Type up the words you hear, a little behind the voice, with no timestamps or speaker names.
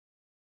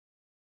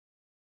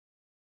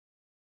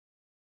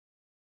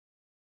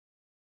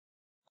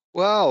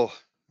Well,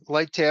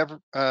 like to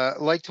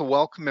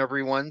welcome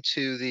everyone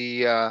to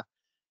the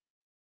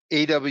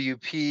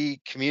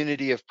AWP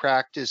Community of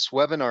Practice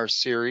webinar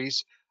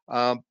series.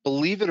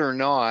 Believe it or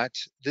not,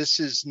 this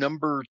is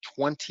number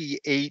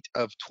 28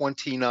 of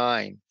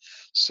 29.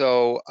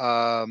 So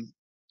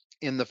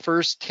in the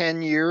first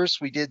 10 years,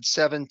 we did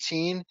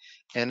 17,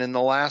 and in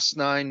the last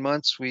 9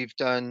 months, we've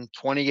done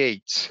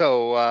 28.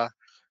 So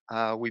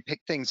we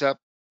picked things up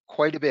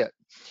quite a bit.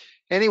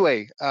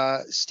 Anyway,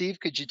 Steve,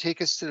 could you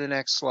take us to the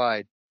next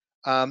slide?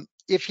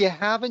 If you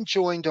haven't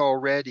joined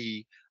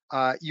already,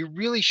 you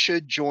really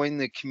should join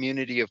the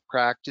community of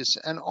practice.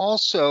 And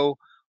also,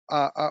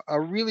 a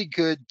really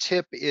good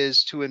tip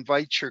is to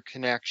invite your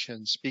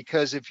connections,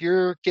 because if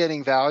you're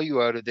getting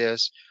value out of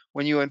this,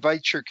 when you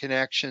invite your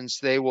connections,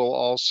 they will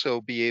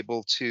also be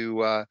able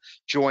to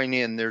join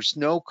in. There's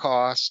no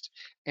cost.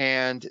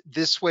 And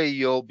this way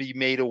you'll be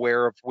made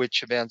aware of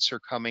which events are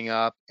coming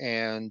up,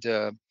 and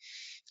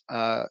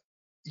uh,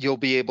 you'll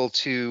be able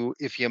to,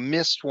 if you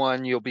missed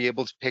one, you'll be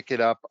able to pick it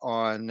up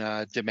on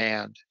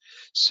demand.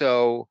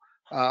 So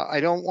I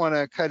don't want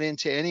to cut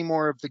into any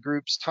more of the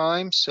group's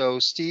time. So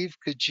Steve,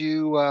 could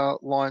you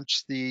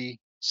launch the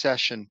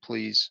session,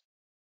 please?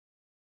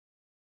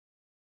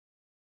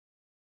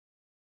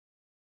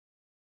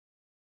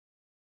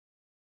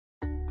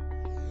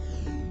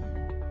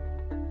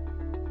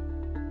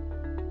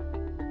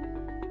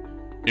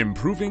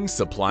 Improving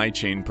supply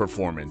chain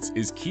performance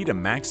is key to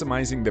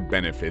maximizing the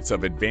benefits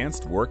of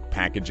advanced work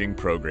packaging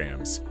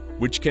programs,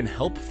 which can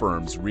help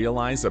firms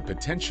realize a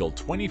potential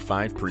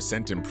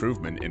 25%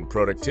 improvement in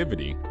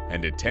productivity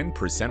and a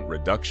 10%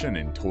 reduction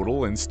in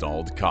total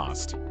installed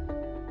cost.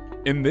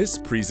 In this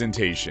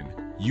presentation,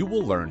 you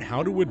will learn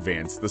how to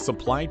advance the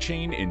supply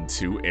chain in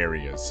two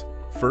areas.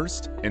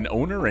 First, an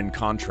owner and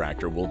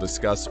contractor will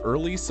discuss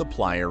early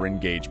supplier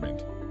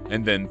engagement,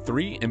 and then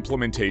 3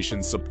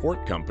 implementation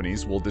support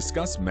companies will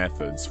discuss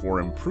methods for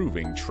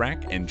improving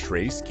track and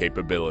trace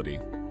capability.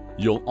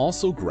 You'll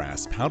also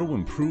grasp how to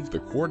improve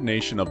the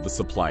coordination of the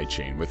supply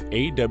chain with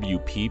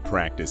AWP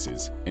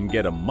practices and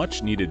get a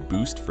much-needed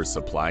boost for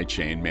supply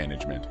chain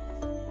management.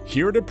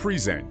 Here to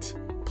present,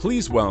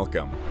 please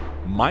welcome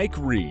Mike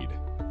Reed,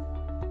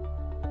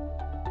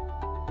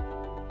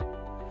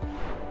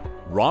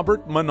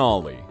 Robert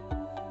Manali,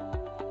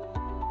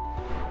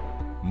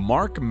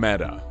 Mark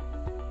Mehta,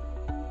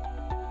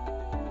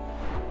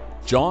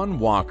 John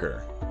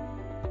Walker,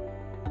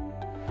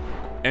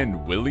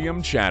 and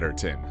William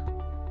Chatterton.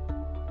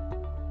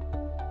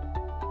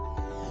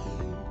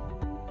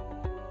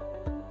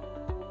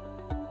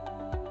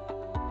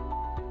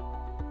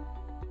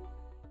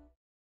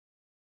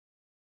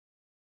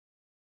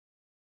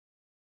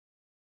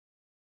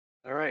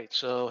 All right,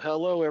 so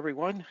hello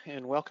everyone,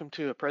 and welcome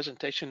to a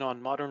presentation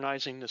on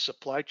modernizing the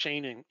supply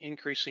chain and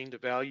increasing the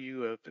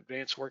value of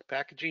advanced work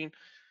packaging.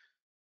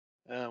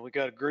 We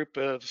got a group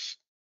of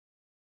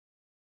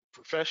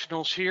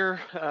professionals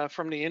here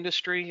from the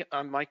industry.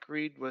 I'm Mike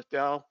Reed with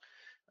Dow.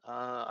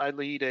 I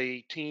lead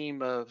a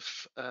team of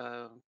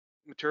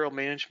material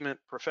management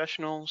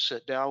professionals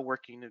at Dow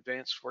working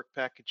advanced work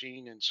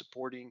packaging and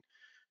supporting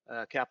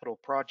capital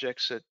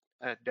projects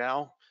at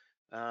Dow.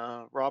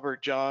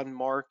 Robert, John,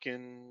 Mark,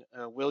 and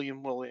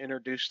William will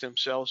introduce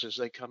themselves as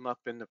they come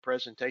up in the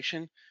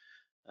presentation.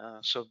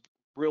 So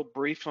real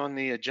brief on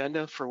the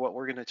agenda for what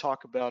we're going to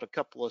talk about, a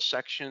couple of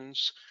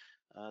sections,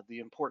 the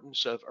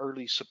importance of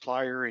early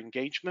supplier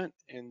engagement,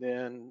 and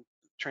then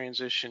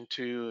transition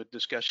to a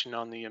discussion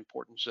on the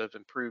importance of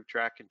improved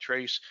track and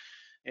trace,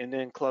 and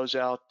then close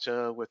out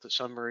with a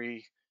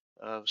summary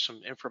of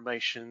some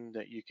information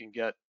that you can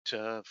get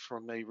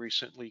from a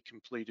recently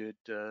completed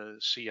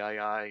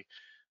CII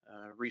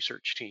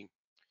research team.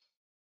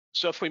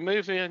 So if we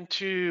move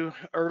into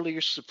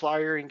earlier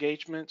supplier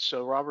engagement,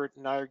 so Robert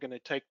and I are going to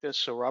take this.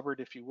 So Robert,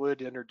 if you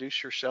would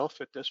introduce yourself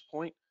at this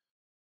point,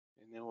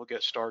 and then we'll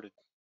get started.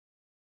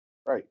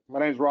 Right. My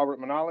name is Robert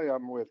Manali.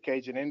 I'm with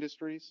Cajun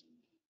Industries.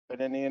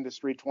 Been in the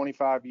industry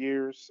 25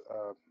 years.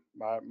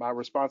 My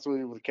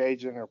responsibility with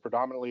Cajun are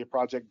predominantly a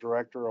project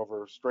director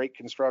over straight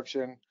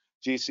construction,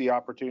 GC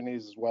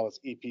opportunities, as well as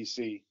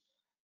EPC.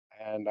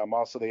 And I'm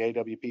also the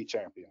AWP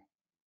champion.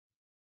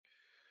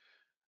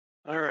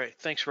 All right,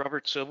 thanks,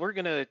 Robert. So we're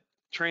going to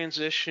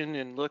transition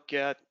and look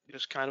at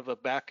just kind of a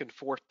back and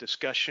forth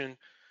discussion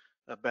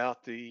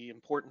about the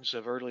importance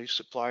of early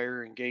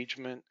supplier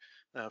engagement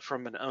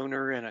from an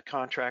owner and a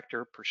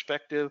contractor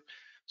perspective.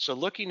 So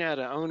looking at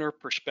an owner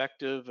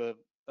perspective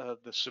of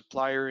the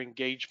supplier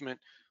engagement,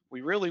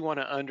 we really want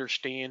to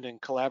understand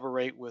and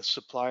collaborate with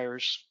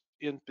suppliers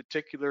in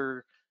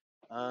particular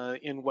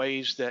in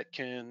ways that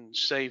can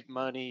save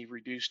money,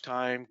 reduce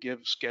time,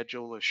 give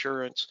schedule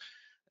assurance.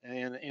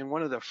 And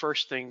one of the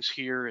first things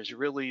here is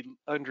really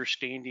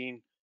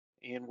understanding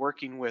and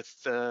working with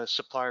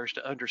suppliers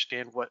to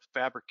understand what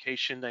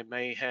fabrication they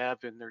may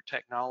have in their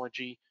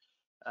technology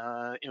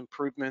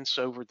improvements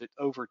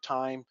over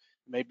time.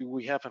 Maybe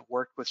we haven't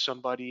worked with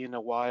somebody in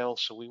a while,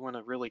 so we want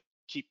to really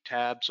keep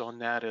tabs on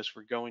that as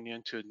we're going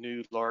into a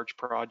new large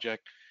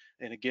project.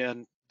 And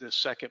again, the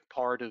second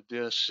part of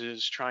this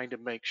is trying to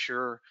make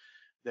sure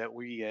that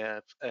we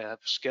have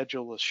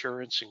schedule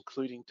assurance,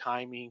 including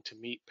timing to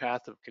meet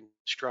path of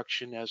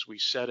construction as we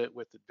set it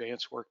with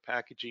advanced work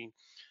packaging,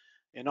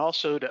 and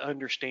also to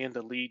understand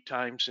the lead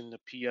times in the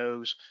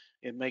POs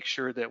and make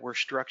sure that we're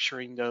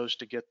structuring those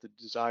to get the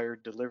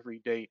desired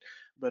delivery date,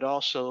 but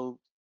also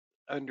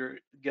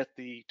get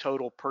the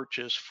total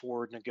purchase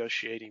for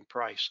negotiating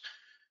price.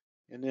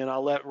 And then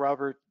I'll let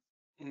Robert,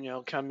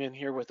 come in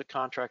here with the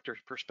contractor's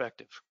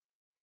perspective.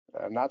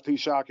 Not too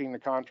shocking, the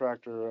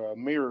contractor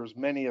mirrors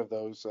many of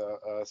those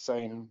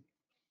same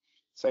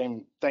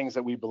things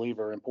that we believe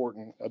are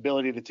important.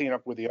 Ability to team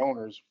up with the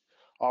owners,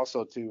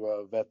 also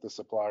to vet the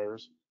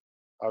suppliers.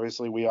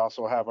 Obviously, we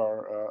also have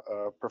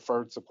our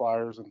preferred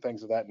suppliers and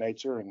things of that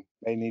nature, and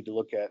they need to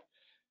look at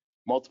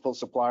multiple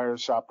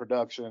suppliers, shop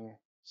production,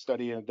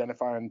 study and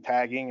identifying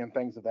tagging and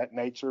things of that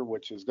nature,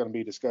 which is going to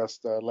be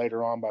discussed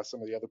later on by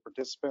some of the other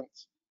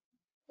participants.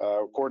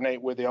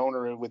 Coordinate with the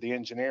owner and with the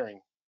engineering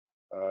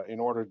in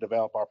order to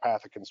develop our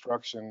path of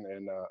construction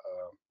and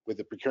with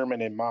the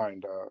procurement in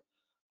mind.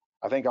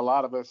 I think a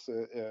lot of us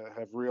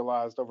have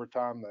realized over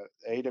time that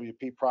the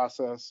AWP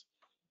process,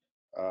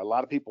 a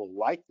lot of people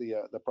like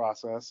the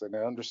process and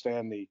they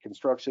understand the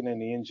construction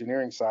and the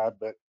engineering side,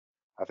 but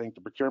I think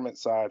the procurement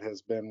side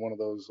has been one of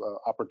those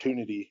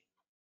opportunity,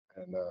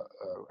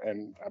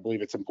 and I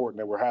believe it's important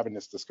that we're having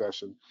this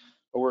discussion.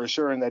 But we're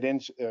assuring that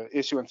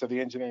issuance of the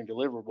engineering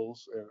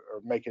deliverables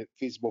or make it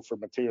feasible for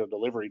material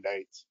delivery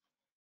dates.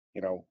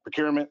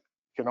 Procurement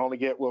can only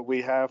get what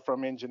we have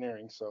from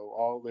engineering, so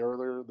all the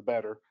earlier the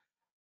better.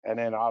 And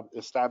then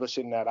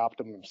establishing that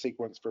optimum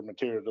sequence for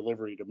material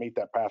delivery to meet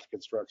that path of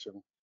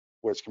construction,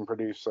 which can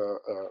produce a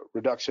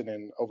reduction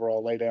in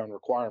overall laydown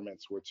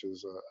requirements, which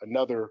is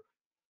another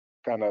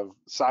kind of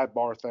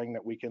sidebar thing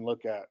that we can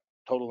look at.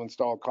 Total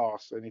installed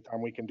costs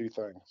anytime we can do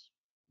things.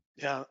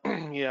 Yeah,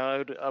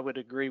 yeah, I would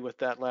agree with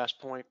that last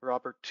point,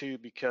 Robert, too,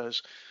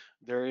 because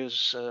there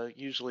is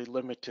usually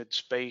limited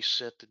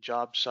space at the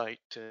job site,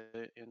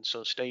 and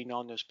so staying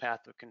on this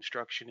path of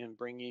construction and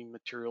bringing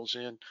materials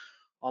in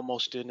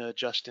almost in a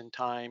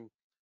just-in-time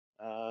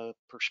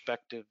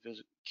perspective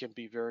can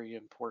be very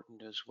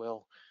important as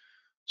well.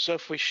 So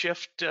if we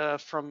shift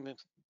from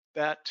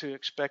that to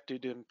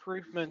expected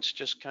improvements,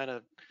 just kind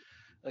of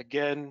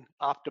again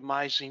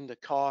optimizing the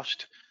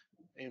cost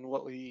and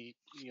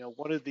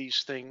one of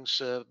these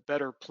things,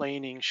 better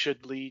planning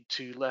should lead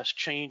to less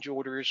change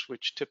orders,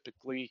 which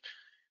typically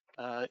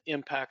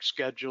impact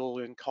schedule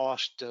and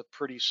cost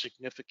pretty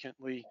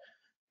significantly.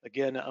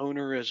 Again, the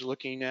owner is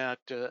looking at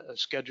a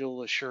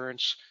schedule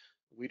assurance.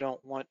 We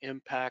don't want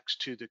impacts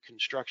to the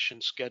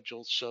construction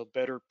schedule, so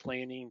better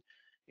planning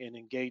and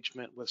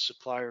engagement with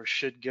suppliers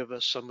should give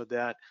us some of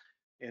that.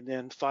 And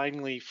then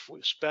finally,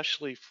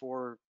 especially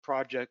for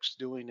projects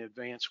doing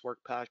advanced work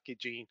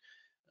packaging,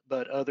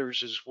 but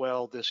others as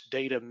well, this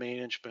data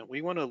management.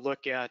 We want to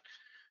look at,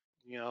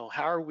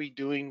 how are we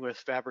doing with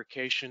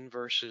fabrication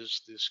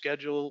versus the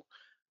schedule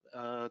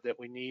that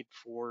we need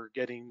for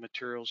getting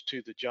materials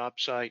to the job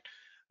site.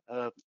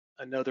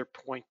 Another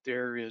point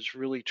there is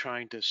really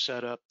trying to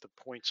set up the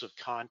points of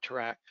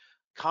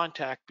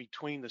contact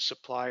between the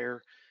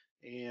supplier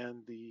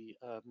and the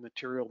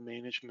material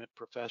management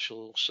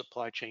professional,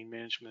 supply chain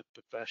management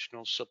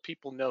professionals, so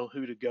people know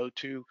who to go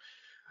to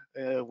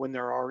when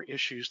there are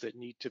issues that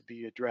need to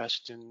be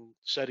addressed. And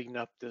setting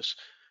up this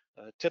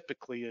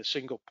typically a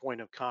single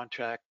point of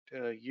contact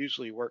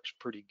usually works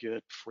pretty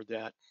good for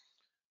that.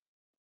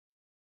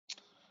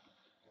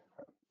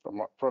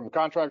 From the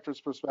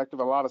contractor's perspective,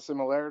 a lot of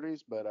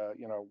similarities, but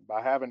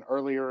by having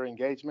earlier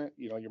engagement,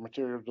 your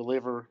material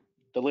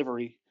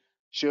delivery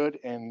should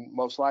and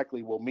most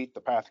likely will meet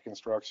the path of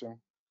construction,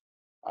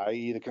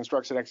 i.e. the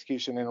construction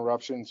execution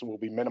interruptions will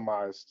be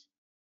minimized,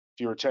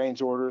 fewer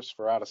change orders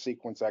for out of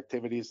sequence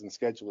activities and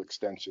schedule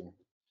extension.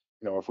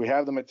 If we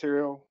have the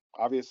material,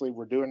 obviously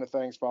we're doing the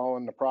things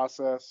following the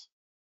process.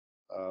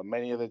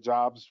 Many of the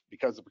jobs,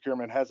 because the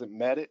procurement hasn't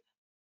met it,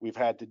 we've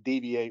had to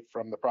deviate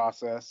from the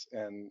process.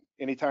 And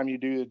anytime you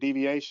do a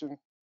deviation,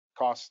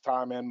 costs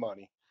time and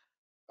money.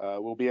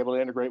 We'll be able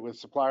to integrate with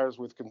suppliers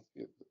with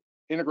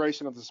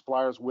integration of the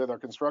suppliers with our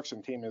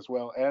construction team as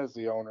well as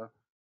the owner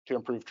to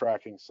improve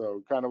tracking.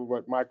 So kind of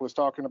what Mike was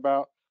talking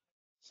about,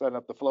 setting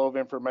up the flow of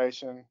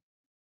information,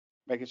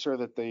 making sure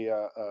that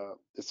the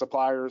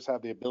suppliers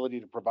have the ability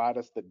to provide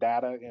us the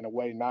data in a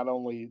way, not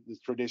only the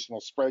traditional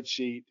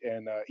spreadsheet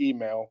and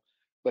email,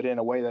 but in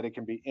a way that it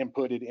can be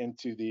inputted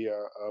into the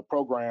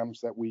programs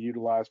that we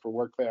utilize for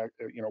work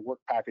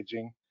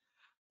packaging.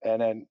 And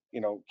then,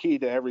 key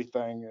to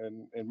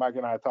everything, and Mike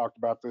and I talked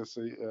about this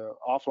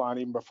offline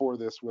even before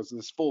this, was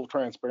this full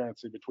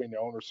transparency between the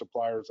owner,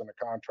 suppliers, and the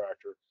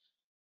contractor.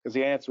 Because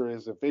the answer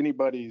is, if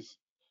anybody's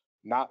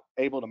not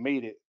able to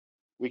meet it,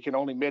 we can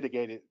only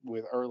mitigate it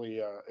with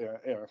early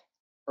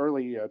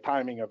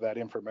timing of that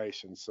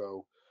information.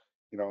 So,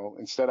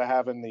 instead of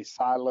having the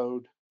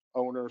siloed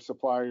owner,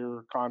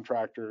 supplier,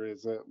 contractor,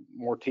 is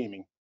more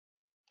teaming.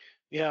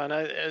 Yeah,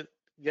 and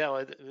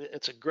Yeah,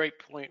 it's a great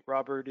point,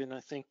 Robert. And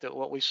I think that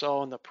what we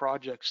saw in the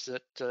projects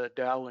that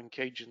Dow and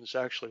Cajuns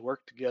actually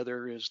worked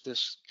together is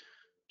this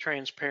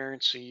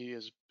transparency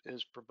is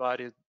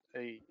provided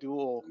a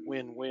dual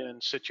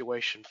win-win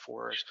situation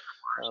for us,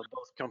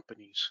 both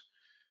companies.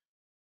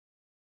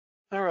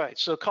 All right,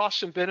 so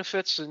costs and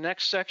benefits, the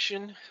next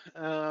section.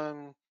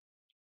 Um,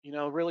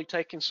 really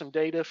taking some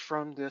data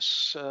from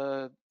this,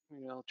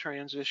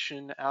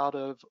 transition out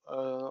of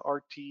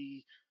RT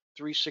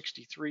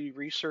 363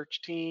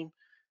 research team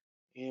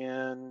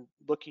and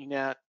looking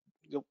at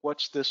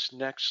what's this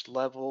next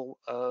level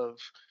of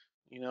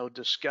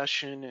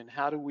discussion, and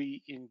how do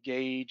we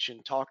engage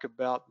and talk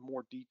about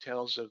more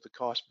details of the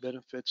cost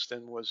benefits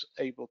than was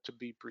able to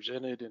be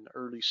presented in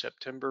early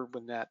September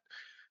when that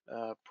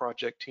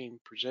project team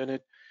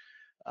presented.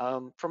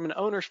 From an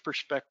owner's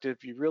perspective,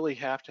 you really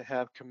have to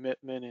have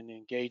commitment and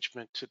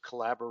engagement to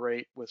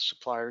collaborate with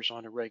suppliers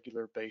on a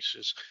regular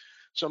basis.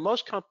 So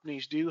most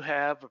companies do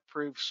have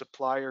approved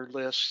supplier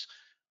lists,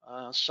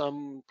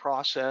 some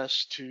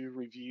process to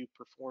review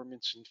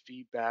performance and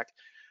feedback.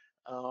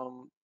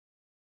 Um,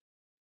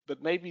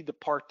 but maybe the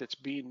part that's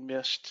being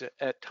missed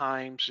at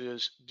times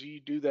is, do you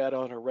do that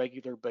on a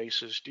regular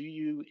basis? Do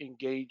you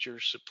engage your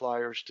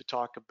suppliers to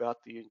talk about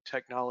the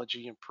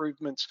technology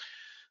improvements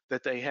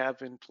that they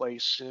have in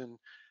place? And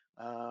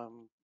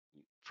um,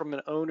 from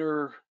an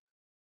owner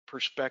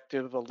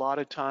perspective, a lot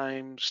of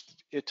times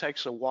it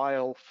takes a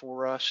while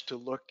for us to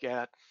look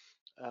at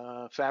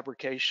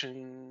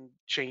fabrication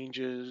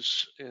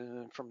changes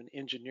from an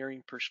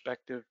engineering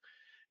perspective.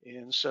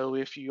 And so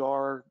if you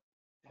are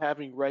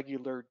having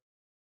regular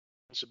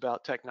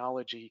about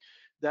technology,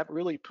 that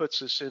really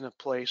puts us in a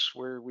place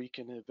where we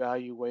can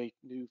evaluate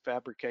new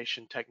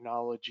fabrication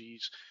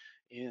technologies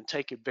and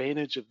take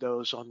advantage of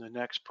those on the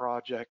next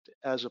project,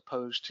 as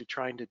opposed to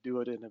trying to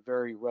do it in a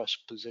very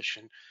rushed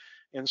position.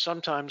 And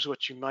sometimes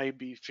what you may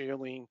be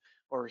feeling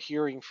or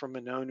hearing from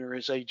an owner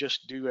is they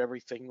just do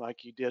everything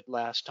like you did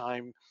last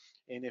time.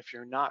 And if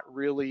you're not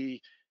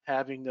really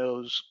having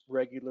those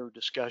regular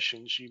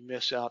discussions, you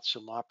miss out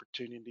some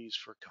opportunities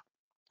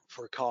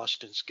for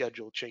cost and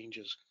schedule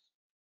changes.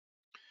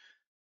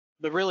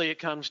 But really it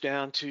comes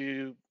down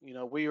to,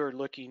 we are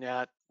looking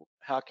at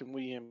how can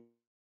we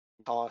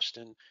cost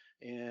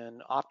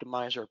and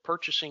optimize our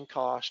purchasing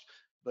cost,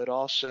 but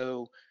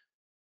also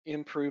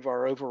improve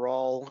our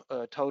overall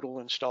total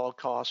installed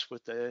cost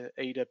with the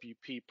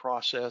AWP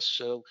process.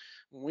 So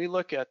when we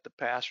look at the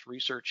past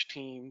research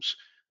teams,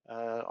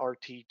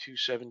 RT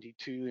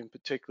 272 in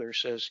particular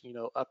says,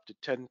 up to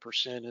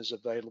 10% is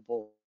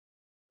available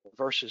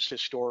versus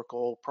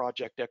historical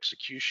project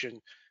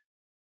execution.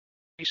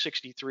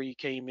 363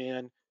 came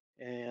in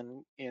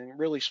and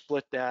really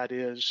split that.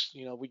 Is,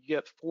 we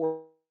get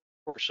 4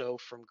 or so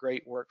from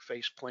great work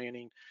face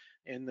planning,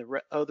 and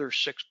the other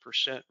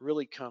 6%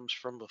 really comes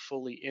from a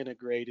fully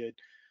integrated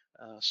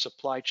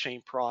supply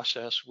chain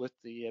process with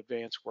the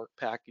advanced work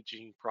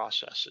packaging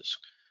processes.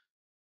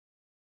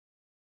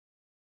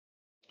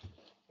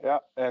 Yeah,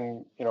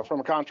 and from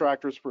a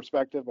contractor's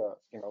perspective,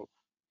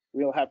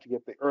 we'll have to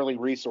get the early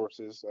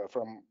resources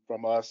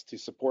from us to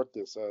support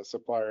this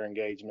supplier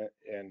engagement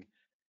and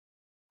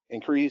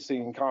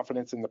increasing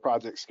confidence in the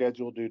project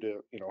schedule due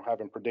to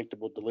having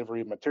predictable delivery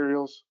of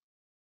materials.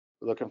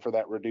 We're looking for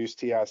that reduced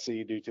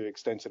TIC due to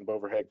extension of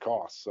overhead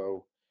costs.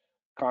 So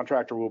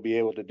contractor will be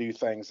able to do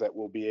things that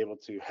will be able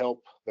to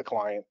help the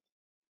client,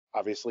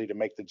 obviously, to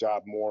make the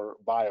job more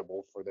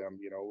viable for them.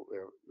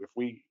 If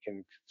we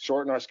can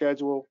shorten our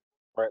schedule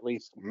or at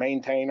least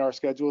maintain our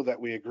schedule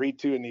that we agreed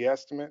to in the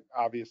estimate,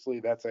 obviously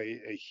that's a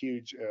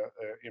huge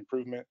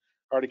improvement.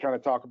 Already kind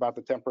of talk about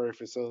the temporary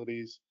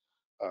facilities,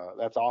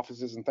 that's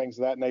offices and things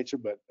of that nature.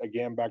 But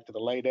again, back to the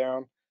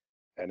laydown,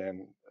 and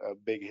then a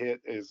big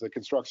hit is the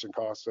construction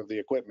costs of the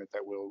equipment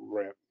that we'll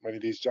rent. Many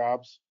of these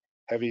jobs,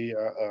 heavy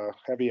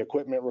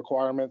equipment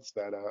requirements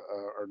that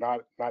are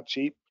not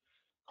cheap,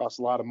 cost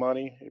a lot of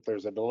money. If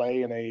there's a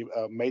delay in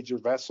a major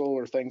vessel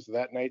or things of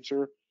that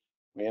nature,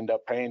 we end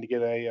up paying to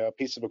get a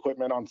piece of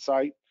equipment on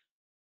site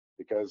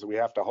because we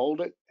have to hold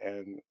it,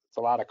 and it's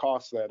a lot of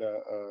costs that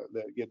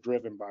get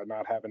driven by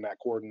not having that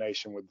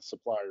coordination with the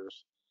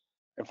suppliers.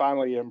 And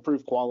finally,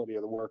 improve quality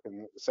of the work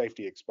and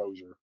safety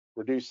exposure,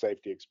 reduce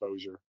safety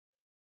exposure.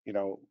 You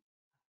know,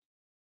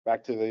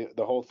 back to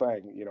the whole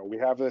thing. We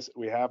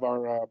have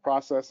our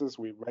processes,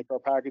 we make our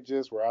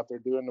packages, we're out there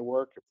doing the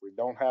work. If we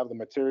don't have the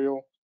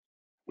material,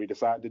 we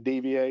decide to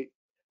deviate.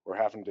 We're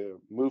having to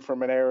move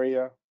from an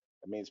area.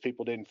 That means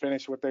people didn't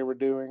finish what they were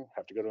doing,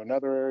 have to go to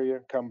another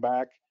area, come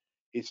back.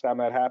 Each time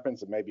that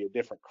happens, it may be a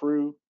different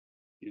crew.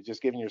 You're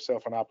just giving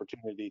yourself an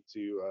opportunity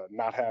to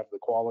not have the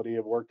quality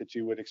of work that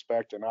you would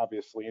expect. And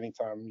obviously,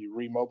 anytime you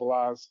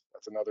remobilize,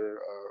 that's another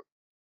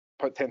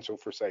potential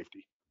for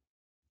safety.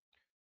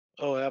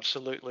 Oh,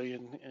 absolutely.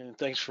 And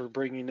thanks for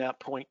bringing that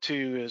point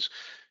too. Is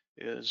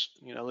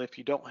if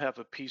you don't have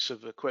a piece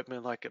of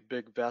equipment like a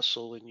big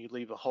vessel and you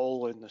leave a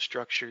hole in the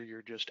structure,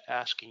 you're just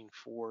asking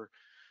for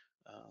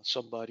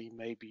somebody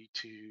maybe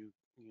to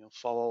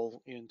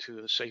fall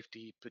into a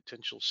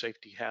potential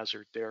safety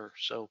hazard there.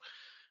 So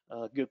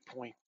good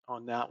point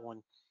on that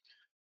one.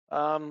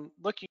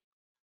 Looking.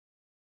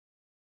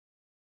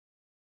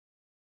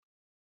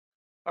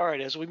 All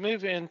right, as we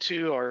move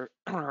into our,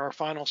 our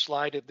final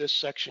slide of this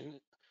section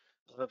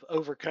of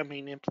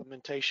overcoming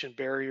implementation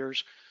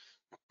barriers,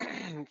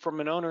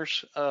 from an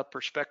owner's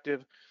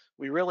perspective,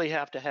 we really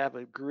have to have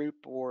a group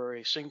or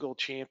a single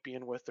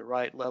champion with the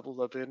right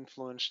level of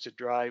influence to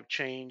drive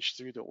change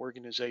through the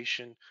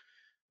organization.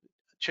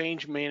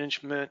 Change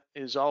management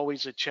is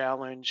always a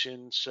challenge,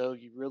 and so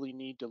you really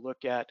need to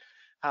look at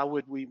how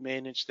would we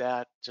manage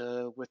that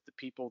with the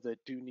people that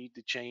do need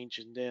the change,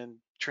 and then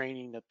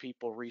training of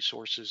people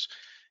resources,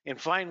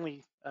 and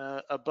finally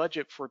a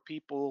budget for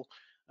people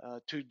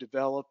to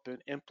develop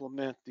and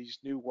implement these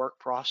new work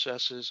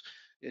processes.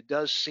 It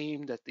does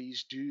seem that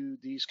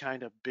these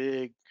kind of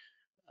big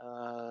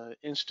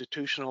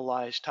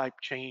institutionalized type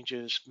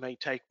changes may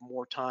take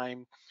more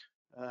time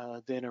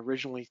than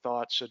originally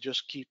thought. So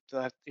just keep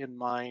that in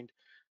mind.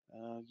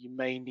 You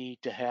may need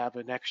to have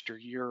an extra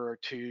year or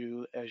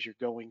two as you're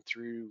going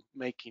through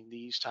making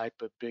these type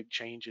of big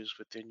changes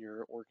within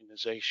your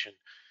organization.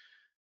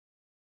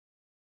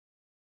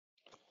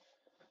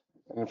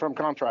 And from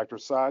contractor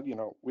side,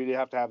 we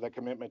have to have that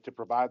commitment to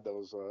provide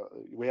those.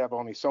 We have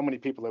only so many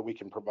people that we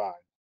can provide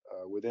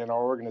within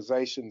our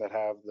organization that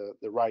have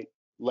the right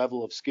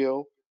level of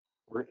skill.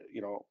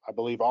 I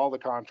believe all the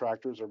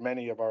contractors or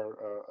many of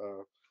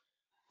our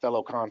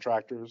fellow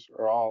contractors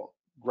are all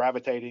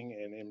gravitating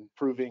and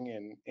improving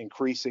and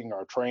increasing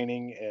our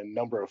training and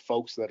number of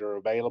folks that are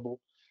available.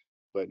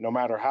 But no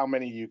matter how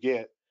many you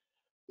get,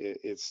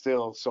 it's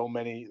still so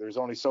many. There's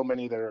only so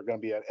many that are going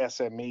to be at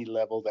SME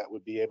level that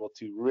would be able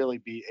to really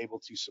be able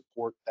to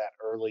support that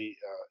early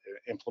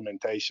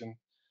implementation.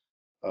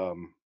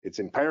 It's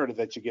imperative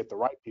that you get the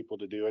right people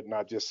to do it,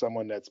 not just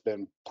someone that's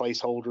been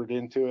placeholdered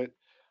into it.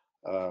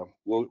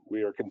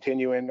 We are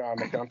continuing on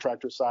the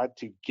contractor side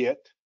to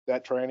get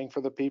that training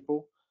for the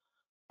people,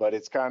 but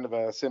it's kind of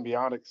a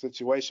symbiotic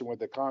situation with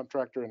the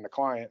contractor and the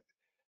client.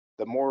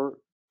 The more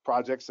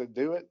projects that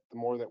do it, the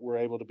more that we're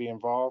able to be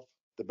involved,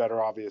 the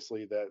better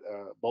obviously that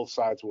both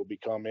sides will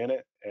become in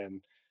it.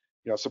 And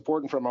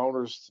supporting from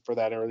owners for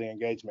that early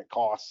engagement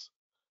costs.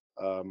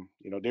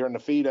 During the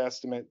feed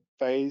estimate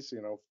phase,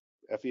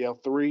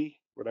 FEL3,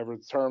 whatever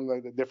the term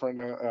the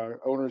different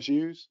owners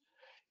use,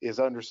 is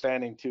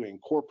understanding to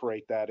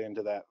incorporate that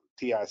into that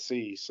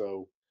TIC.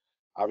 So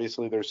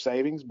obviously there's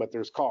savings, but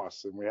there's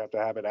costs, and we have to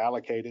have it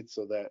allocated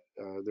so that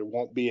there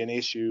won't be an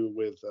issue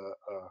with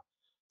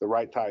the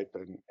right type.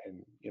 And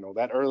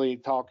that early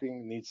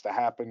talking needs to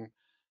happen.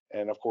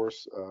 And of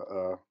course,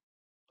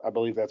 I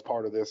believe that's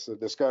part of this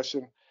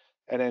discussion.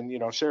 And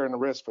then sharing the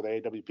risk for the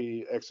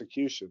AWP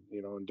execution,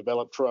 and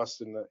develop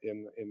trust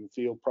in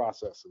field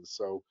processes.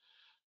 So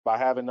by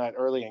having that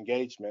early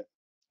engagement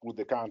with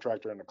the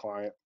contractor and the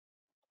client,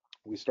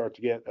 we start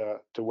to get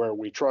to where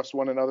we trust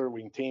one another,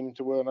 we can team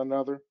to one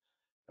another,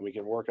 and we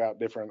can work out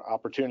different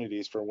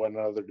opportunities for one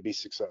another to be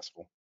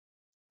successful.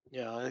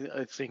 Yeah,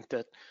 I think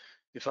that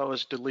if I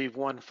was to leave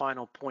one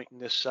final point in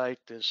this site,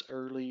 this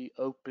early,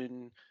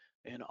 open,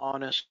 and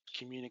honest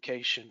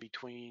communication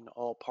between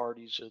all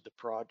parties of the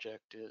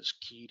project is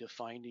key to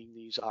finding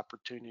these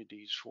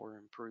opportunities for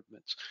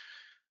improvements.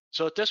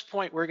 So at this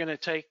point, we're going to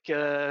take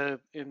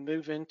and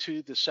move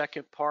into the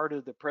second part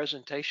of the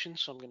presentation.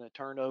 So I'm going to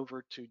turn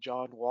over to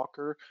John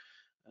Walker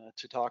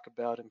to talk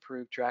about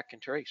improved track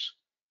and trace.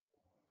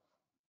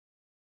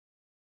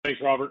 Thanks,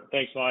 Robert.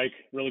 Thanks, Mike.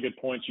 Really good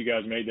points you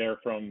guys made there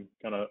from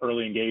kind of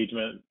early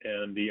engagement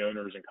and the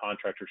owners and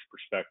contractors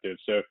perspective.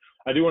 So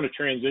I do want to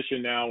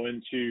transition now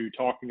into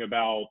talking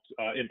about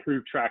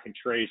improved track and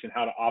trace and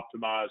how to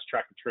optimize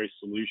track and trace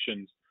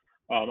solutions.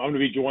 I'm going to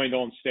be joined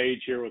on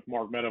stage here with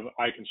Mark Meta of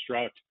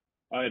iConstruct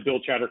and Bill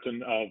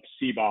Chatterton of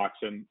CBOX.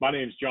 And my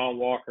name is John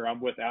Walker.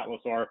 I'm with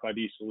Atlas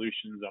RFID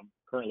Solutions. I'm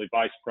currently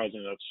Vice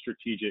President of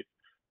Strategic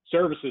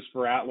Services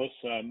for Atlas.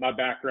 My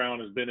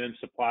background has been in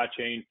supply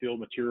chain, field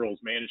materials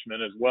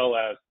management, as well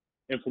as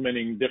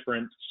implementing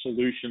different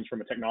solutions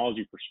from a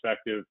technology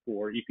perspective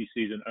for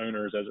EPCs and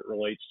owners as it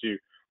relates to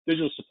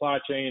digital supply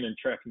chain and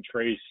track and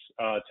trace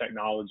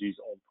technologies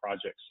on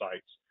project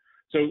sites.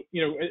 So,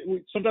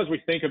 sometimes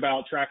we think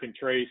about track and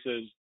trace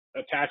as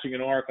attaching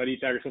an RFID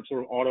tag or some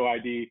sort of auto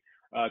ID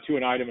to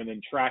an item and then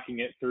tracking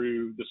it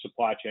through the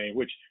supply chain,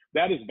 which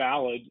that is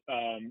valid,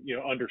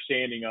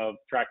 understanding of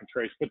track and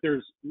trace, but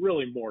there's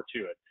really more to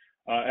it,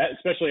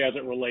 especially as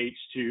it relates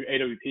to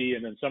AWP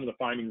and then some of the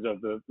findings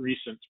of the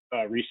recent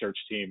research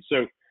team.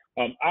 So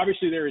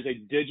obviously there is a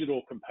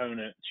digital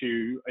component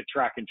to a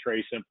track and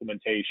trace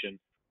implementation.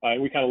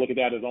 We kind of look at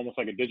that as almost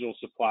like a digital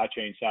supply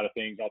chain side of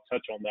things. I'll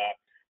touch on that.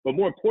 But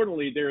more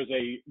importantly, there's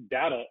a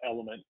data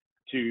element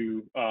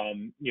to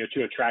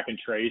to a track and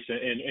trace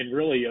and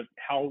really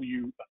how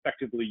you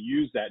effectively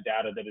use that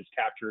data that is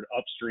captured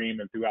upstream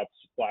and throughout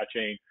the supply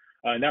chain.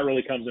 And that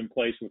really comes in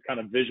place with kind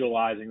of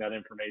visualizing that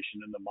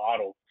information in the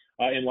model.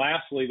 And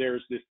lastly,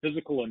 there's this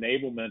physical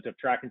enablement of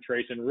track and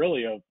trace and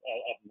really of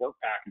work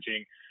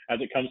packaging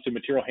as it comes to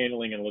material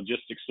handling and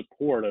logistics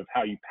support of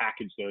how you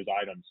package those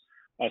items.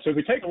 So if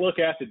we take a look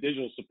at the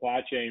digital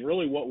supply chain,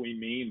 really what we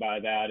mean by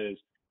that is,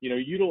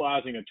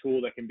 utilizing a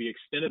tool that can be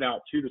extended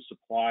out to the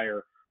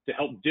supplier to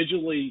help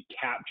digitally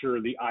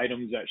capture the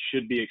items that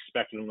should be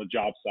expected on the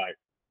job site,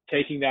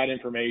 taking that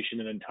information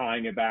and then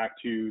tying it back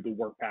to the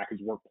work package,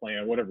 work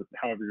plan,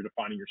 however you're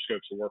defining your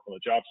scopes of work on the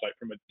job site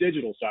from a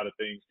digital side of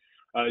things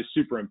is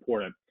super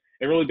important.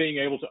 And really being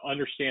able to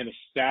understand the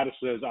status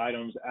of those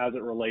items as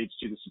it relates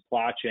to the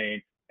supply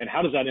chain and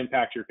how does that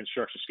impact your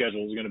construction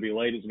schedule? Is it going to be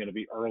late? Is it going to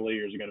be early?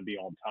 Or is it going to be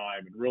on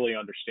time? And really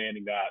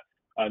understanding that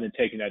and then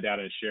taking that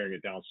data and sharing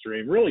it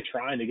downstream, really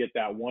trying to get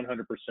that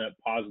 100%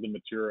 positive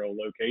material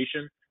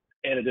location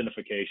and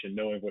identification,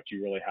 knowing what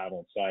you really have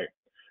on site.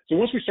 So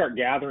once we start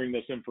gathering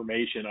this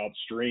information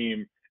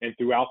upstream and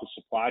throughout the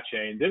supply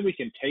chain, then we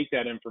can take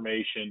that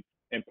information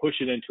and push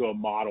it into a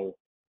model.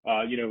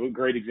 A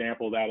great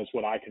example of that is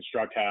what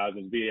iConstruct has,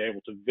 is being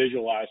able to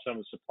visualize some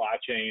of the supply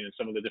chain and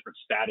some of the different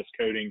status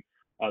coding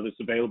that's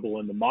available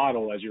in the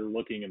model. As you're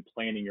looking and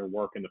planning your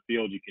work in the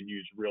field, you can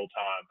use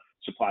real-time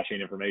supply chain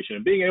information,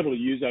 and being able to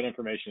use that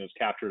information that's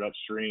captured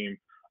upstream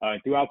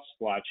and throughout the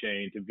supply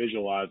chain to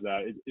visualize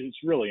that, it's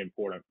really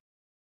important.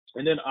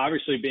 And then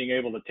obviously being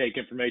able to take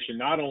information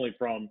not only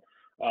from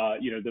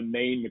the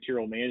main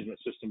material management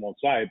system on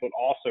site, but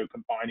also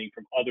combining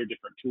from other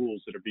different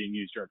tools that are being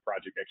used during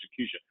project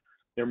execution.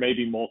 There may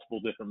be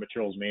multiple different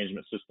materials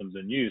management systems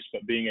in use,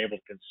 but being able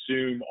to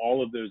consume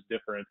all of those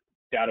different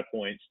data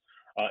points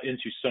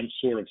into some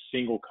sort of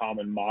single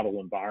common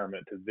model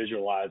environment to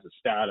visualize the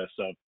status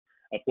of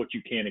what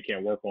you can and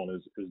can't work on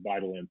is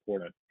vitally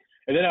important.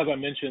 And then, as I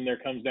mentioned, there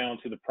comes down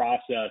to the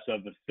process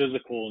of the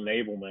physical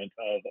enablement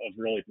of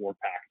really work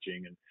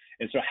packaging.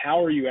 And so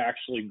how are you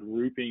actually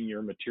grouping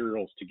your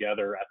materials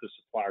together at the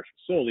supplier's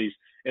facilities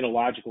in a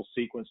logical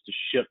sequence to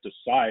ship to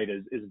site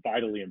is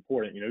vitally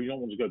important. You don't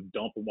want to go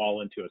dump them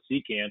all into a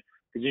C can,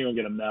 because you're going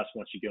to get a mess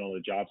once you get on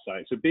the job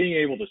site. So being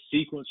able to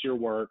sequence your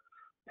work,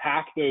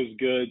 pack those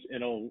goods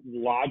in a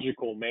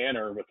logical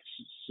manner with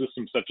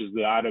systems such as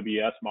the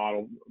IWS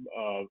model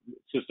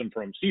system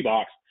from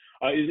CBOX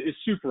is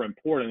super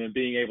important, and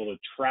being able to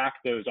track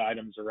those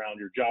items around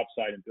your job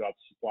site and throughout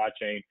the supply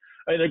chain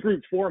in a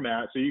group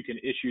format so you can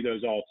issue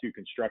those all to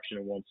construction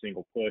in one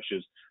single push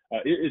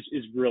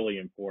is really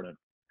important.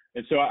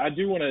 And so I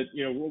do want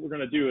to, what we're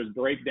going to do is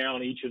break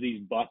down each of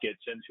these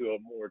buckets into a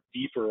more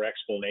deeper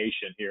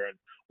explanation here. And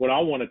what I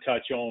want to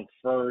touch on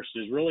first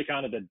is really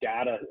kind of the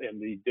data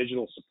and the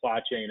digital supply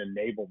chain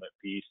enablement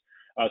piece.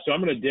 So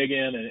I'm going to dig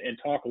in and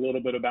talk a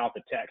little bit about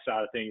the tech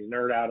side of things,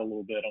 nerd out a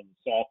little bit on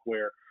the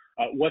software,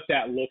 what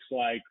that looks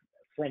like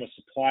from a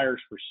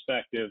supplier's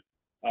perspective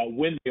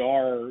when they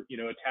are,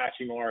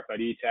 attaching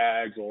RFID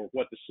tags, or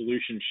what the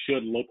solution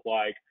should look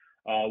like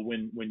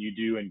when you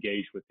do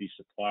engage with these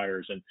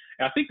suppliers. And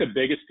I think the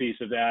biggest piece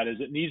of that is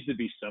it needs to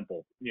be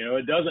simple.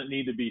 It doesn't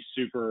need to be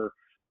super,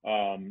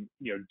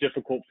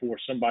 difficult for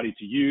somebody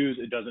to use.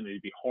 It doesn't need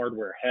to be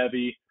hardware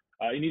heavy.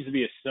 It needs to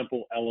be a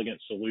simple,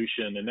 elegant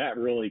solution, and that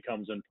really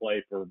comes in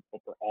play for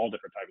all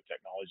different types of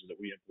technologies that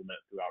we implement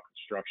throughout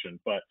construction.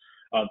 But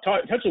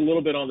touch a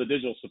little bit on the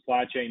digital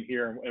supply chain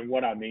here, and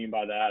what I mean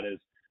by that is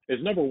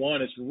number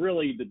one, it's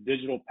really the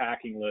digital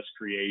packing list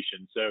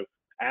creation. So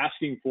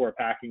asking for a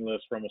packing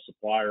list from a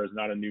supplier is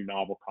not a new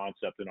novel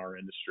concept in our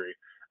industry.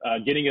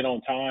 Getting it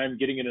on time,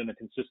 getting it in a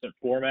consistent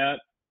format,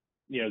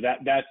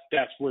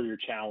 that's where your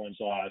challenge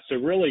lies. So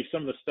really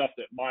some of the stuff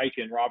that Mike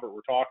and Robert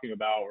were talking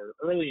about are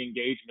early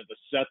engagement to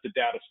set the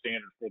data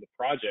standard for the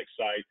project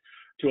site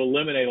to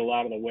eliminate a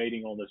lot of the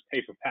waiting on this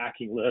paper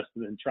packing list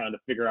and then trying to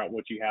figure out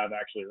what you have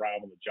actually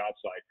arrive on the job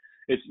site.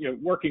 It's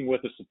working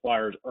with the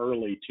suppliers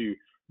early to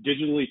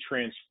digitally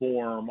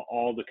transform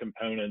all the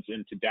components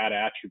into data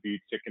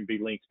attributes that can be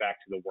linked back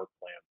to the work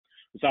plan.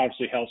 This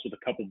obviously helps with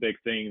a couple big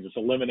things. It's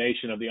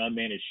elimination of the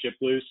unmanaged ship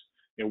loose.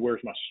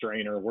 Where's my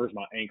strainer? Where's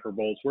my anchor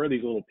bolts? Where are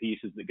these little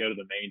pieces that go to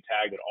the main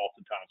tag that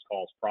oftentimes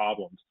cause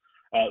problems,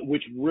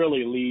 which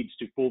really leads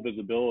to full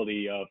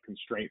visibility of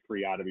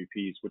constraint-free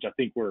AWPs, which I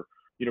think we're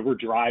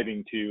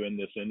driving to in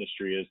this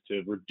industry, is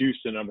to reduce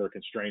the number of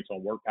constraints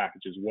on work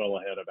packages well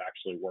ahead of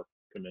actually work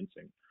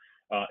commencing.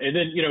 And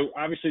then,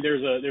 obviously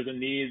there's a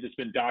need that's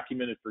been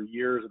documented for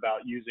years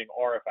about using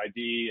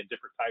RFID and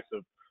different types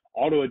of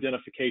auto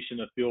identification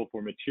in the field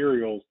for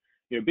materials.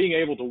 Being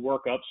able to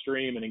work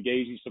upstream and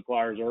engage these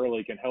suppliers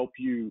early can help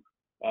you,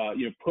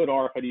 put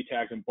RFID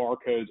tags and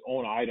barcodes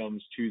on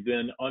items to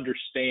then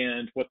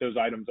understand what those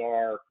items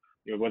are,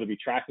 whether it be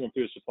tracking them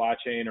through the supply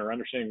chain or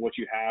understanding what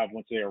you have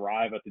once they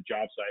arrive at the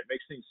job site. It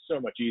makes things so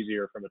much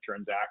easier from a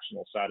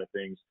transactional side of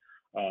things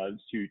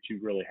to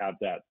really have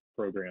that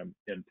program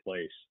in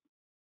place.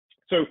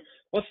 So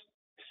let's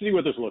see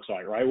what this looks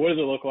like, right? What does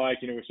it look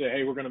like? We say,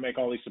 hey, we're going to make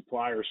all these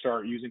suppliers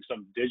start using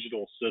some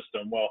digital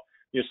system. Well,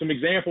 some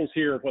examples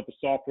here of what the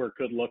software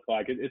could look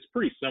like. It's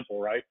pretty simple,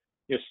 right?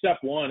 Step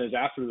one is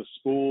after the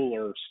spool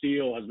or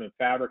steel has been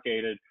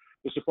fabricated,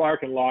 the supplier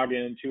can log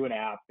into an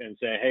app and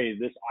say, hey,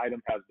 this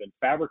item has been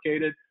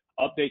fabricated,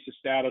 updates the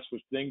status,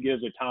 which then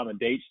gives a time and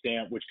date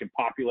stamp, which can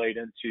populate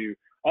into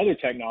other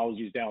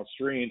technologies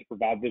downstream to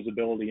provide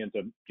visibility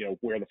into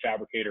where the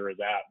fabricator is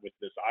at with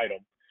this item.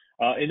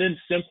 And then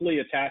simply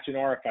attach an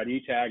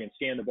RFID tag and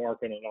scan the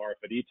barcode on an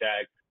RFID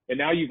tag. And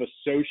now you've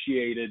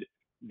associated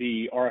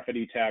the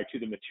RFID tag to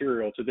the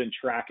material to then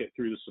track it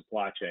through the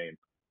supply chain.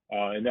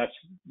 And that's,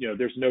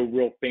 there's no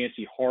real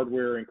fancy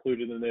hardware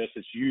included in this.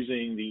 It's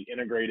using the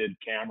integrated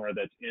camera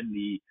that's in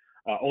the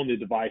on the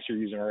device you're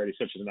using already,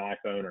 such as an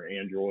iPhone or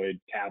Android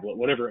tablet,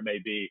 whatever it may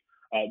be.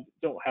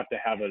 Don't have to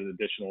have an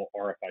additional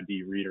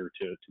RFID reader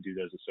to do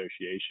those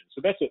associations.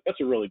 So that's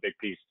a really big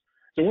piece.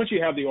 So once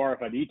you have the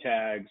RFID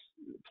tags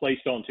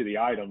placed onto the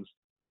items,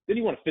 then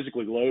you want to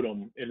physically load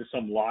them into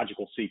some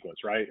logical sequence,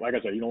 right? Like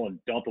I said, you don't want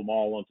to dump them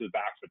all onto the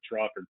back of a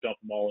truck or dump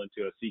them all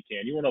into a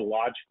C-can. You want to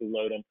logically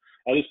load them.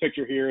 This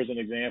picture here is an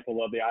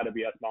example of the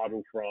IWS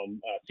module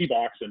from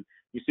C-Box, and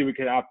you see we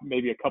could have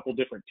maybe a couple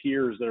different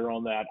tiers that are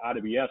on that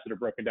IWS that are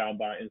broken down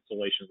by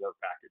installation work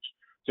package.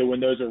 So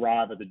when those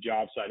arrive at the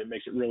job site, it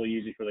makes it really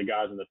easy for the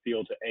guys in the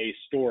field to A,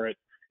 store it,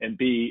 and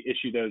B,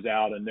 issue those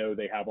out and know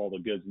they have all the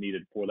goods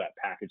needed for that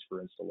package for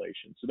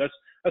installation. So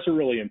that's a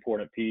really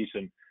important piece.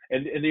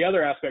 And the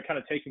other aspect, kind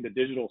of taking the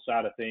digital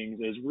side of things,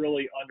 is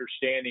really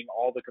understanding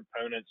all the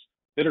components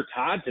that are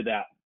tied to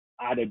that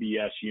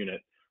IWS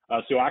unit.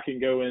 So I can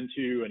go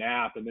into an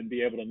app and then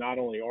be able to not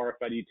only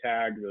RFID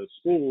tag the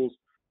spools,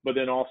 but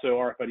then also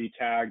RFID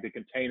tag the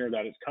container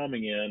that it's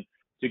coming in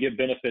to get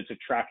benefits of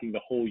tracking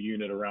the whole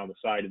unit around the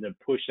site, and then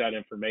push that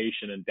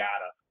information and data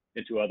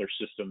into other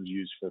systems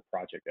used for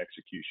project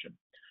execution.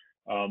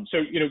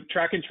 So,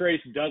 track and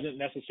trace doesn't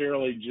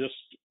necessarily just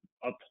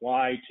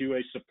apply to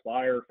a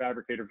supplier,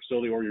 fabricator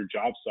facility, or your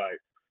job site.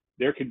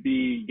 There could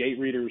be gate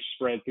readers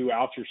spread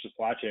throughout your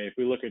supply chain. If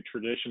we look at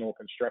traditional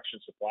construction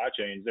supply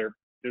chains,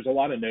 there's a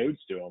lot of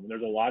nodes to them, and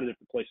there's a lot of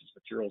different places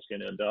materials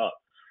can end up.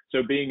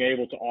 So being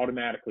able to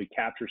automatically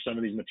capture some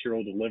of these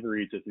material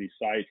deliveries at these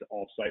sites,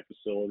 off-site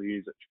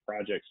facilities, at your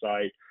project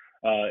site,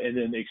 and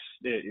then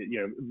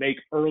make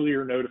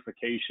earlier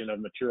notification of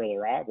material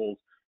arrivals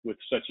with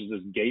such as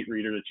this gate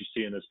reader that you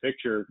see in this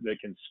picture that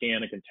can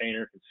scan a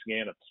container, can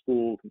scan a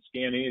spool, can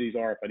scan any of these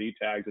RFID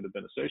tags that have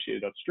been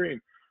associated upstream,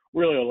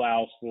 really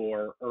allows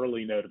for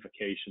early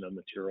notification of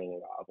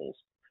material arrivals.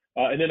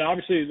 And then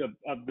obviously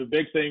the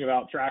big thing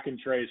about track and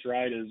trace,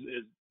 right, is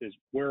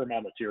where are my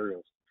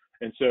materials?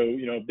 And so,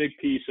 a big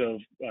piece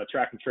of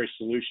track and trace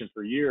solution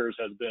for years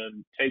has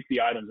been take the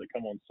items that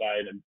come on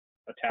site and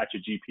attach a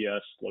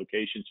GPS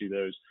location to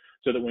those,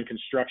 so that when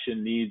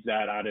construction needs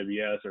that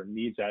IWS or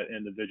needs that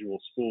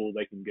individual spool,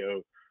 they can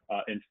go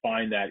and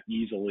find that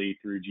easily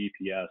through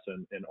GPS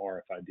and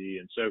RFID.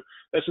 And so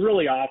that's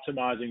really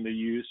optimizing the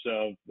use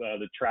of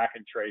the track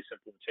and trace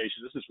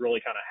implementation. This is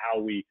really kind of how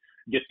we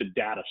get the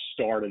data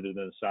started in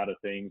this side of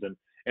things.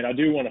 And I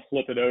do want to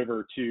flip it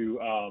over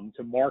to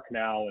Mark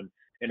now and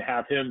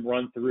have him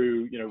run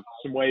through,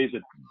 some ways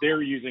that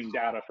they're using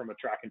data from a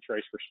track and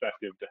trace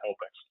perspective to help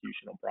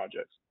execution on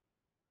projects.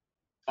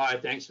 All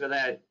right, thanks for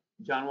that,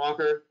 John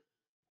Walker.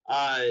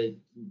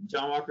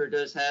 John Walker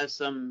does have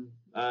some,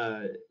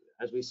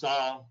 as we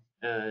saw,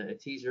 a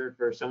teaser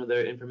for some of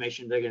the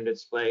information they're going to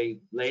display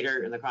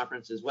later in the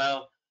conference as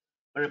well.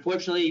 But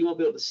unfortunately, you won't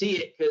be able to see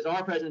it because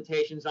our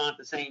presentation's on at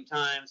the same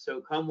time.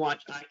 So come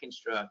watch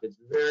iConstruct. It's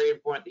very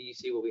important that you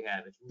see what we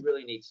have. It's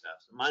really neat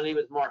stuff. So my name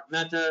is Mark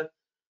Mehta.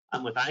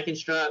 I'm with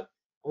iConstruct.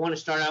 I want to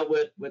start out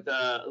with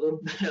a little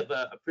bit of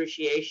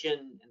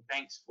appreciation and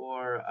thanks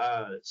for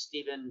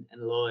Stephen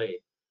and Lloyd.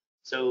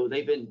 So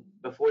they've been,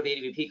 before the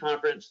AWP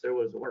conference, there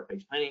was a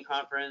workplace planning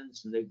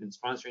conference, and they've been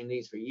sponsoring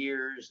these for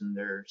years, and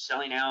they're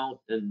selling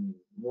out and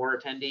more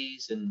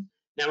attendees. And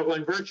now we're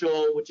going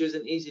virtual, which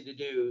isn't easy to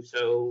do.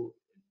 So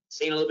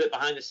seeing a little bit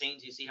behind the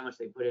scenes, you see how much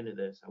they put into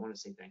this. I want to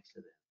say thanks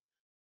to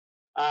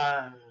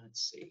them.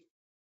 Let's see.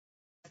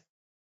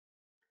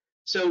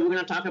 So we're going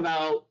to talk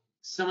about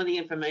some of the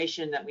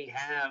information that we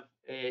have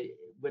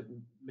with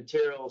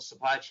material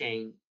supply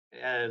chain,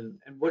 and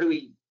what do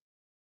we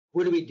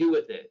do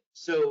with it?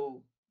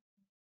 So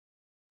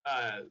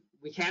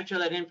we capture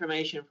that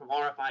information from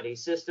RFID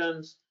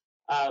systems.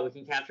 We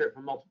can capture it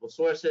from multiple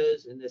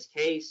sources. In this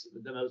case,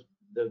 the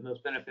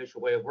most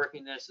beneficial way of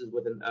working this is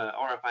with an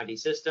RFID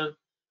system.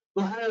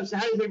 Well, how does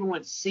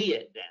everyone see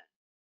it then?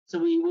 So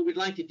what we'd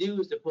like to do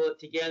is to pull it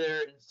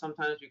together, and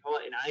sometimes we call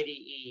it an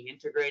IDE,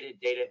 Integrated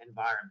Data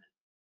Environment.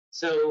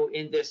 So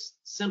in this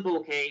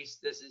simple case,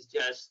 this is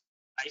just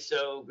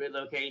ISO, grid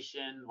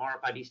location,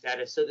 RFID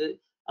status. So that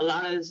a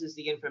lot of this is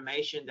the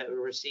information that we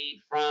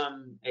receive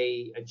from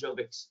a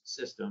Jovix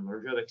system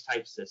or Jovix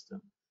type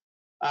system.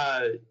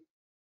 The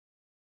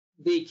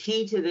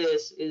key to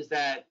this is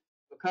that,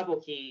 a couple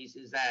keys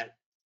is that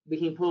we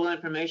can pull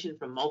information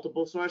from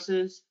multiple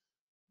sources,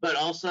 but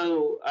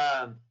also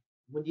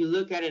when you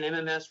look at an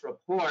MMS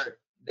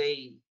report,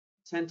 they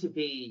tend to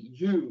be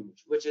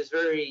huge, which is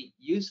very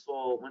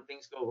useful when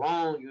things go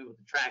wrong. You're able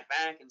to track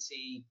back and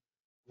see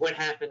what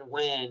happened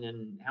when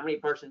and how many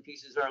parts and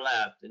pieces are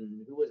left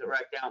and who was it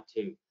wrecked out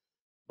to.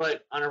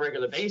 But on a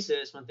regular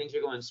basis, when things are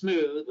going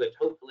smooth, which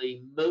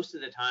hopefully most of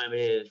the time it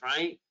is,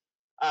 right?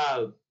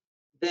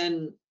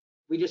 Then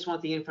we just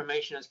want the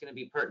information that's going to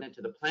be pertinent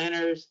to the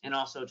planners and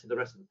also to the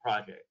rest of the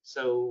project.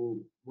 So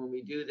when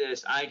we do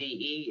this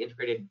IDE,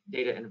 integrated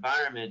data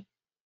environment,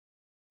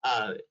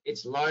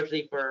 it's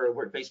largely for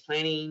work-based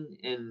planning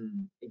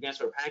and advanced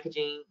work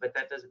packaging, but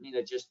that doesn't mean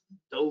that just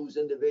those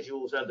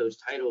individuals of those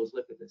titles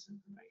look at this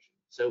information.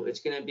 So it's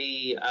going to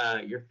be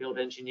your field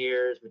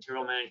engineers,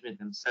 material management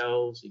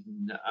themselves. You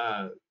can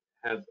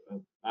have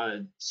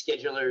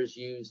schedulers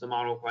use the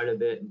model quite a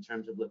bit in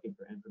terms of looking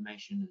for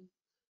information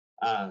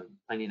and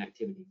planning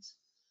activities.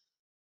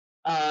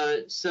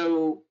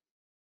 So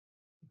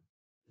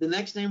the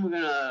next thing we're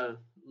going to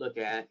look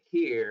at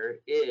here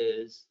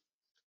is,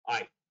 all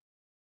right,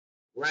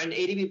 we're at an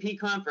AWP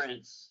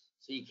conference,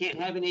 so you can't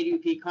have an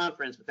AWP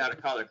conference without a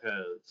color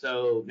code.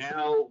 So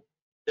now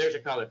there's a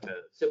color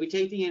code. So we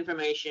take the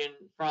information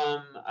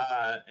from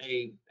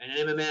an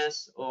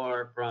MMS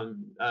or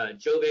from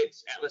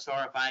Jovix, Atlas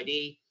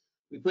RFID.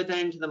 We put that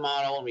into the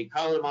model and we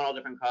color the model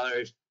different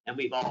colors, and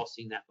we've all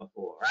seen that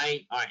before,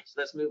 right? All right, so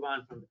let's move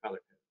on from the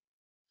color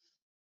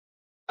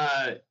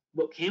code.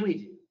 What can we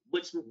do?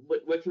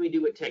 What can we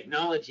do with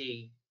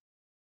technology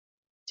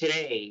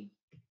today,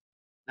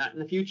 not in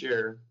the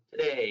future,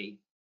 today,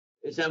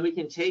 is that we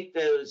can take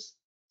those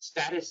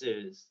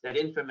statuses, that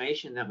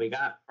information that we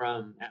got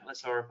from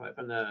Atlas RFID,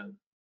 from the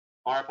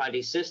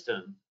RFID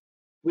system,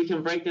 we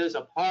can break those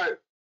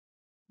apart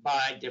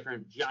by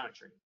different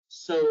geometry.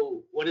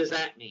 So what does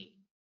that mean?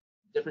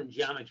 Different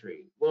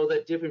geometry. Well,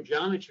 that different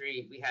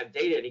geometry, we have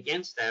data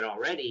against that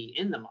already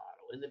in the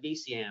model, in the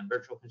VCM,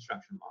 virtual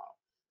construction model.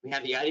 We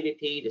have the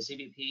IWP, the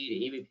CBP, the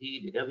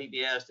EVP, the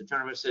WBS, the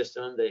turnover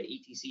system, the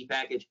ETC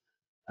package.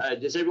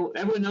 Does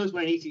everyone knows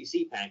what an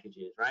ETC package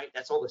is, right?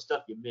 That's all the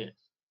stuff you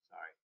missed.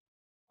 Sorry.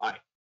 All right.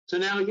 So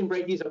now we can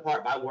break these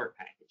apart by work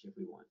package if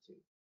we want to.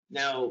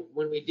 Now,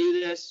 when we do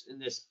this,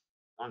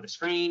 on the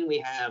screen, we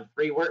have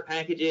 3 work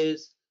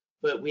packages,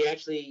 but we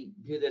actually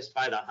do this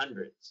by the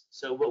hundreds.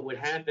 So what would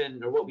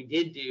happen, or what we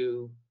did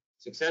do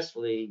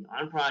successfully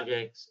on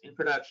projects in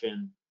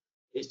production,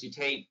 is to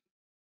take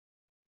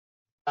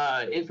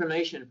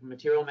information from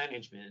material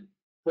management,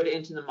 put it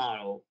into the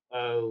model.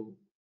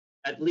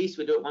 At least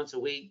we do it once a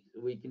week.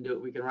 We can do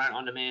it. We can run it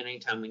on demand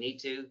anytime we need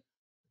to.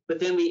 But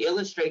then we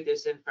illustrate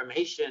this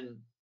information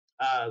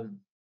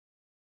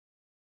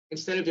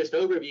instead of just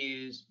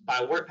overviews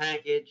by work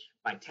package,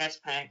 by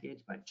test package,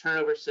 by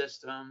turnover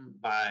system,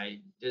 by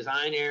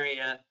design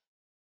area.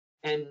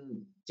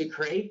 And to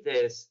create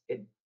this,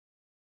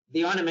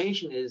 the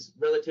automation is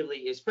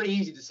pretty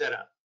easy to set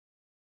up.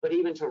 But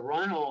even to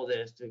run all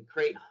this, to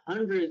create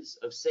hundreds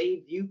of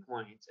saved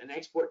viewpoints and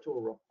export to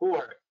a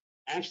report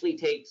actually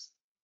takes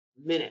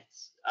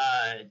minutes.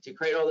 To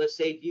create all those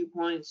saved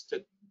viewpoints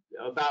to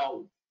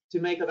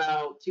make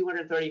about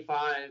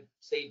 235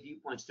 saved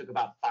viewpoints took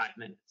about 5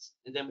 minutes,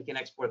 and then we can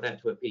export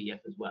that to a PDF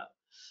as well.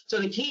 So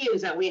the key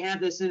is that we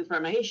have this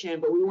information,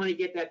 but we want to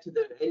get that to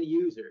the end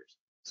users.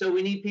 So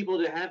we need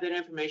people to have that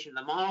information in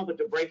the model, but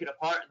to break it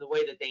apart in the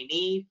way that they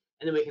need,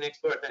 and then we can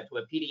export that to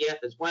a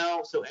PDF as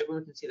well, so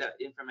everyone can see that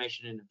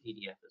information in a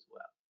PDF as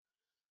well.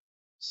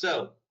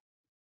 So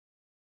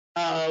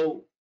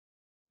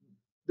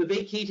the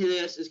big key to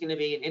this is going to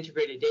be an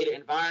integrated data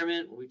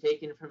environment where we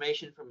take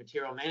information from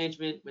material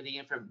management with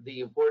the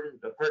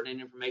important,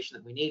 pertinent information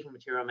that we need from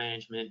material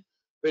management,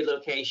 grid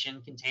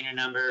location, container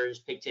numbers,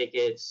 pick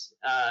tickets.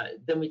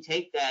 Then we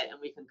take that and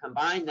we can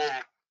combine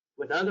that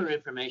with other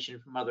information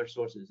from other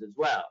sources as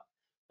well.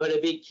 But a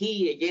big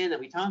key, again, that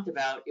we talked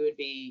about, it would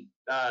be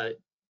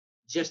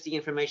just the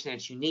information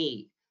that you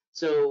need.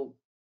 So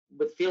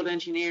with field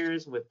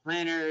engineers, with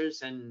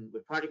planners, and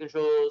with project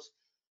controls,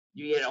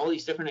 you get all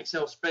these different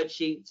Excel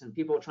spreadsheets and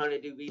people trying to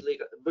do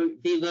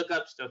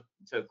VLOOKUPs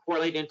to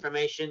correlate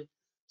information.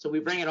 So we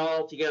bring it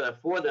all together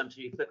for them. So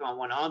you click on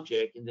one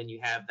object and then you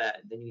have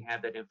that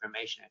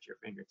information at your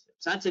fingertips.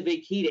 So that's a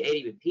big key to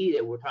AWP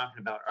that we were talking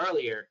about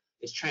earlier,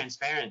 is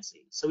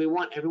transparency. So we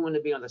want everyone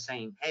to be on the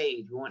same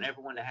page. We want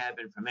everyone to have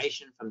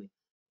information from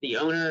the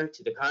owner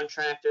to the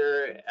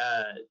contractor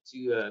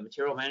to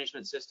material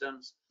management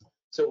systems.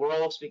 So we're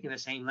all speaking the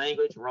same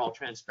language. We're all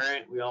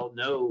transparent. We all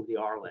know the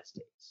RLS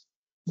dates.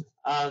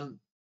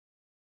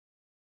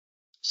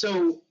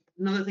 So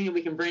another thing that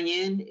we can bring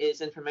in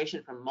is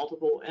information from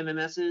multiple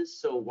MMSs.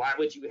 So why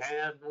would you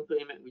have multiple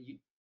MMSs?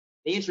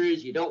 The answer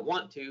is you don't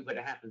want to, but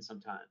it happens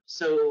sometimes.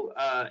 So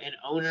an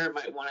owner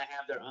might want to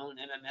have their own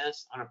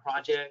MMS on a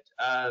project.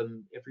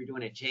 If you're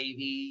doing a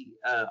JV,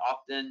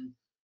 often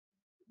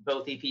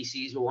both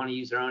EPCs will want to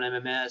use their own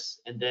MMS.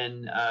 And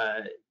then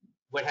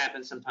what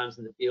happens sometimes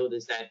in the field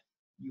is that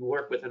you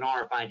work with an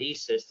RFID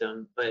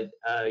system, but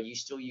you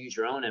still use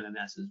your own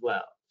MMS as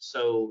well.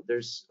 So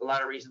there's a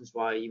lot of reasons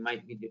why you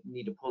might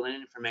need to pull in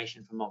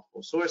information from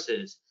multiple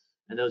sources,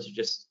 and those are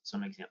just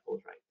some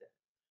examples right there.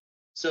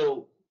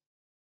 So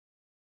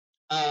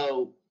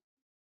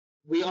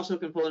we also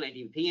can pull in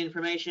AWP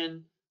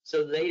information.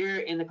 So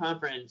later in the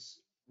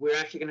conference, we're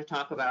actually going to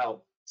talk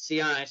about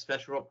CI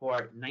Special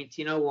Report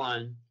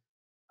 1901,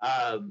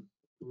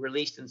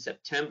 released in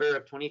September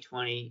of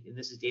 2020, and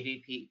this is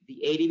the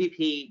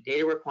AWP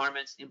Data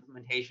Requirements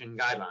Implementation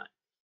Guideline.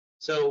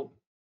 So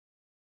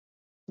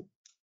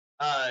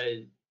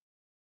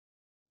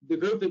the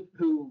group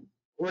who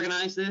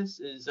organized this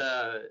is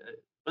a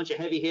bunch of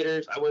heavy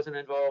hitters. I wasn't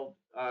involved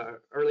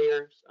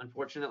earlier,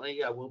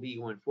 unfortunately. I will be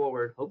going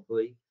forward,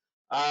 hopefully.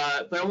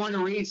 But I want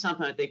to read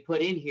something that they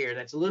put in here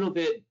that's a little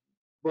bit,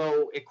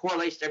 well, it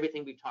correlates to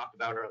everything we talked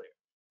about earlier.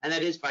 And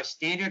that is by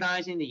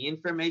standardizing the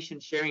information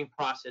sharing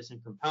process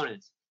and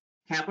components,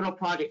 capital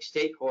project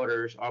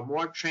stakeholders are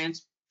more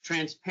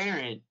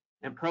transparent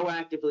and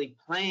proactively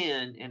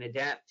plan and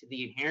adapt to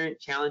the inherent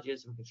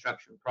challenges of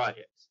construction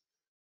projects.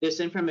 This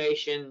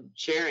information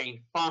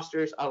sharing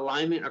fosters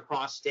alignment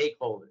across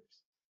stakeholders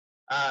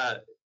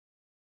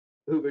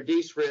who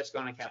reduce risk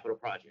on a capital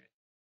project.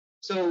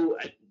 So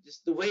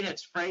just the way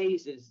that's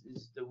phrased is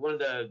one of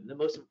the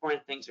most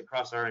important things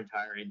across our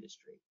entire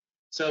industry.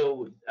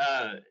 So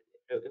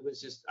it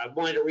was just, I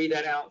wanted to read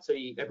that out so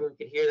everyone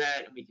could hear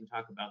that, and we can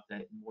talk about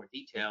that in more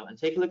detail. And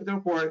take a look at the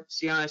report,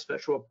 CI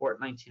Special Report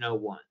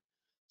 1901.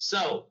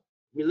 So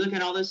we look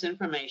at all this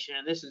information,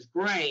 and this is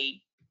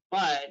great,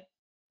 but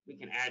we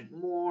can add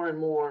more and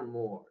more and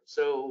more.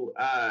 So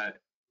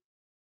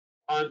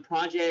on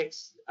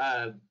projects,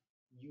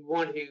 you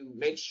want to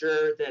make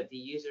sure that the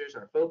users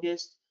are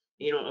focused.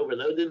 You don't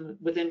overload them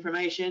with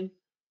information.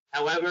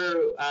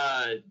 However,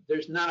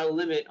 there's not a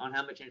limit on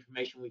how much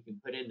information we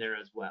can put in there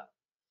as well.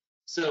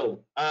 So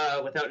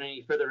without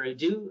any further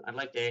ado, I'd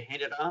like to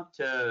hand it off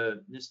to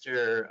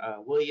Mr.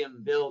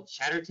 William Bill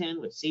Chatterton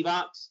with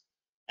CBOX.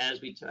 As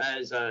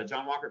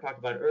John Walker talked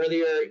about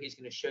earlier, he's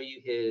going to show you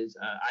his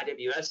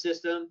IWS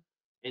system.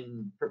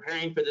 In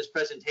preparing for this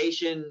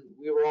presentation,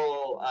 we were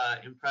all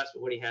impressed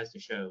with what he has to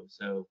show.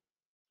 So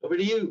over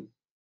to you.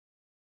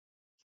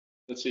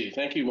 Let's see.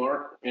 Thank you,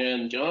 Mark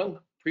and John.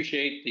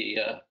 Appreciate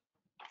the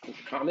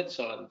comments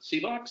on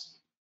CBOX.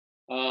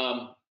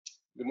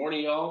 Good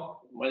morning,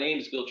 y'all. My name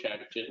is Bill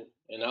Chatterton,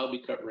 and I'll be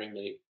covering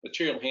the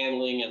material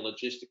handling and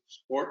logistics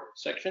support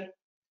section.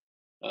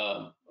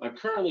 I'm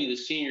currently the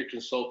senior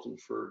consultant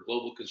for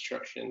global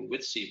construction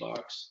with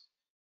CBOX.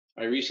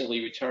 I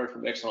recently retired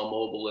from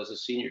ExxonMobil as a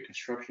senior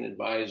construction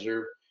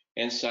advisor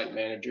and site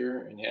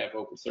manager, and have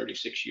over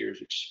 36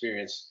 years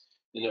experience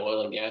in the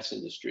oil and gas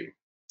industry.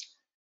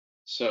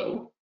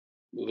 So,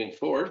 moving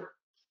forward.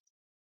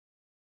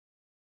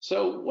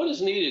 So, what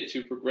is needed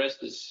to progress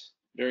this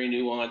very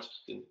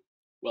nuanced and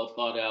well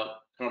thought out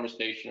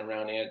conversation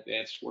around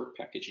advanced work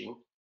packaging?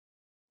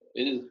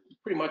 It is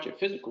pretty much a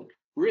physical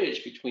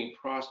bridge between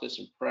process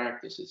and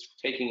practice. It's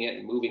taking it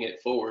and moving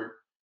it forward,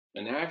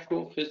 an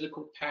actual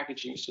physical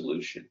packaging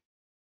solution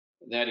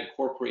that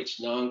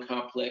incorporates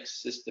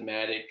non-complex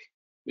systematic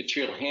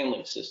material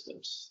handling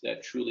systems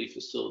that truly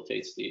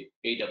facilitates the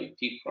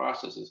AWP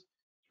processes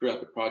throughout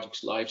the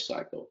project's life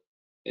cycle.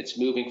 It's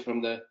moving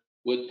from the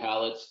wood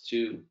pallets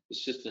to the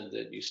system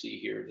that you see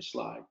here in the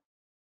slide.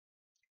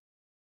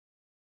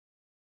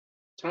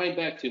 Tying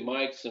back to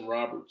Mike's and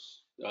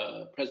Robert's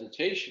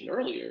presentation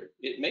earlier,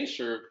 it may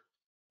serve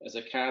as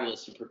a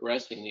catalyst in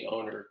progressing the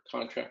owner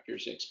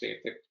contractor's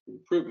expected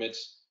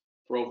improvements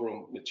for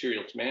overall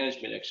materials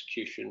management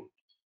execution,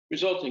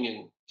 resulting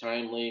in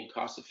timely,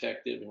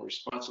 cost-effective, and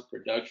responsive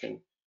production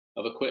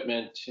of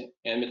equipment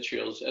and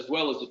materials, as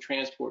well as the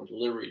transport and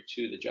delivery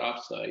to the job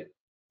site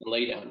and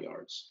laydown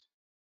yards.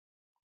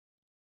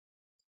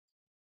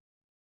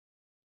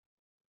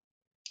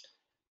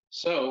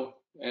 So,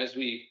 as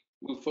we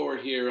move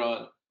forward here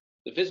on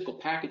the physical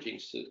packaging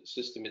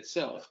system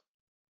itself,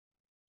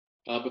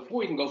 before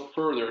we can go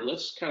further,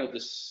 let's kind of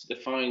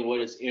define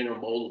what is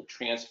intermodal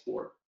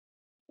transport.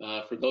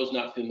 For those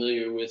not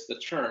familiar with the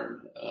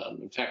term,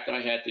 in fact,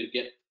 I had to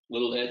get a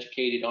little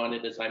educated on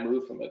it as I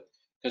moved from a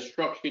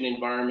construction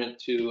environment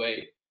to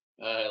a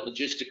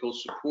logistical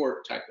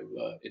support type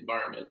of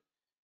environment.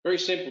 Very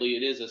simply,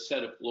 it is a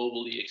set of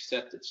globally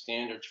accepted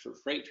standards for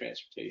freight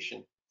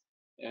transportation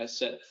as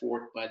set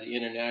forth by the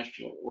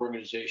International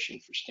Organization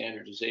for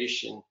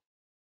Standardization,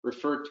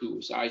 referred to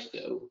as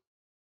ISO.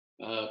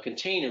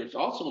 Containers,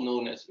 also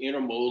known as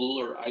intermodal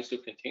or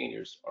ISO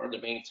containers, are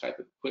the main type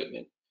of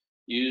equipment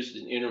used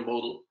in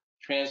intermodal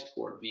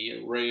transport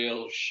via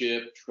rail,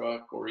 ship,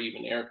 truck, or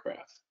even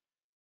aircraft.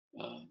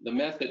 The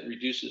method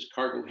reduces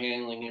cargo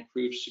handling,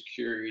 improves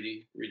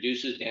security,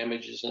 reduces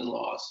damages and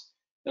loss,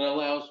 and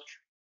allows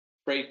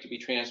freight to be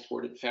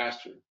transported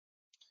faster.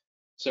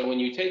 So when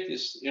you take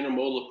this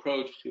intermodal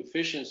approach to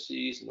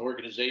efficiencies and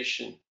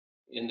organization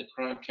in the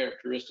prime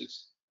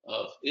characteristics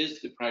of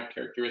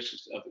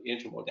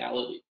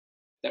intermodality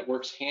that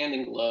works hand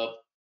in glove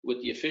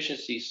with the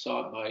efficiencies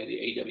sought by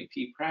the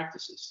AWP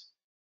practices.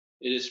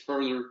 It is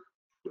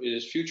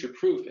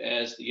future-proof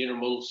as the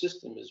intermodal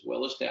system is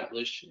well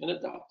established and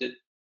adopted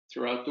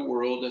throughout the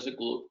world as a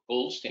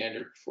gold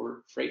standard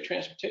for freight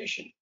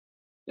transportation.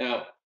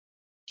 Now,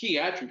 key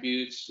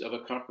attributes of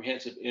a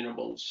comprehensive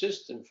intermodal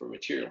system for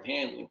material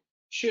handling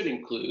should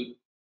include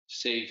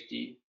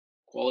safety,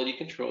 quality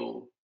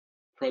control,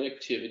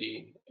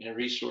 productivity, and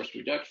resource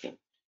reduction,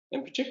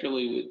 and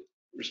particularly with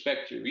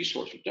respect to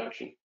resource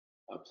reduction,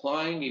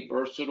 applying a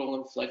versatile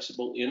and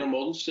flexible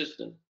intermodal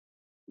system,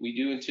 we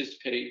do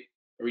anticipate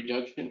a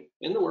reduction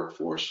in the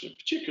workforce,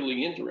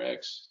 particularly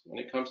indirects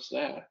when it comes to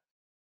that,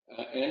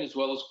 and as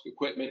well as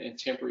equipment and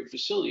temporary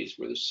facilities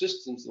where the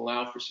systems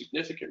allow for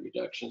significant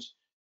reductions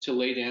to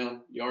lay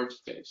down yard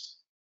space.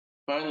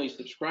 Finally,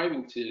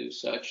 subscribing to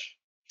such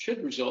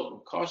should result in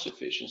cost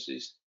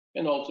efficiencies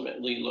and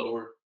ultimately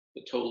lower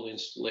the total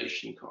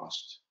installation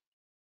cost.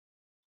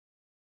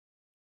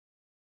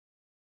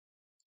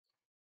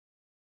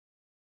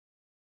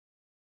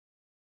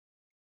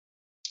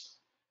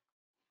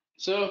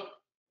 So,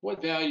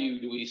 what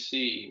value do we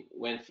see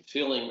when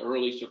fulfilling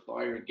early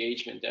supplier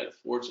engagement that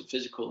affords a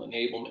physical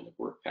enablement of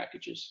work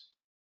packages?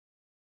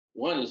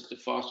 One is to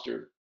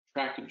foster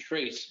track and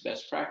trace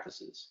best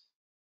practices.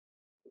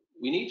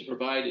 We need to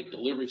provide a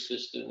delivery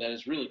system that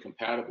is really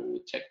compatible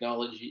with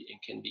technology and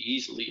can be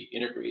easily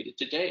integrated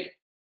today.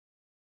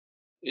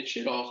 It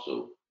should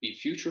also be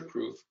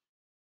future-proof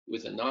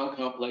with a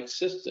non-complex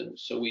system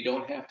so we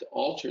don't have to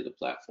alter the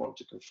platform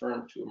to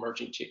conform to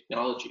emerging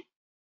technology.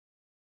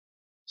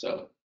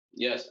 So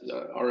yes,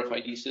 the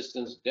RFID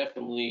systems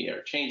definitely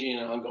are changing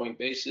on an ongoing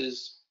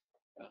basis.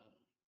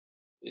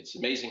 It's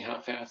amazing how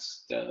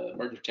fast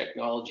emerging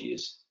technology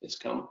has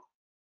come.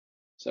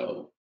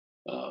 So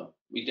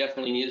we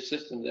definitely need a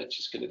system that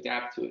just can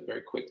adapt to it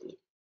very quickly.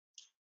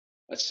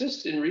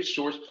 Assist in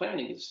resource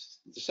planning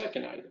is the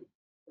second item.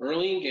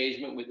 Early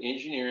engagement with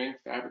engineering,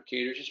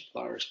 fabricators, and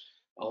suppliers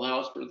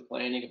allows for the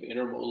planning of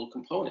intermodal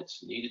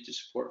components needed to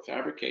support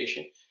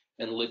fabrication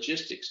and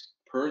logistics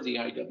per the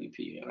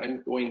AWP.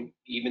 I'm going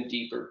even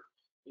deeper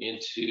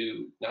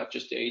into not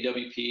just the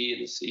AWP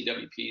and the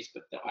CWPs,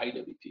 but the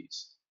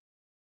IWPs.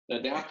 An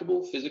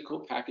adaptable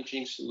physical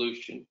packaging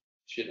solution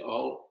should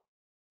also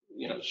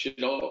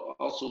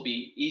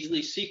be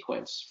easily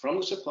sequenced from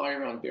the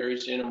supplier on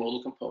various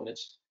intermodal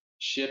components,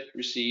 shipped,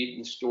 received,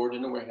 and stored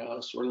in a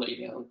warehouse or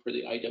laid down per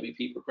the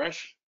IWP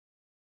progression.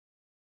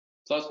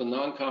 Plus, a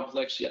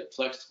non-complex yet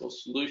flexible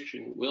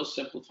solution will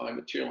simplify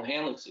material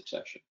handling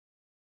succession.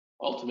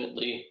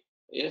 Ultimately,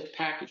 if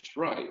packaged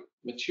right,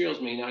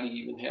 materials may not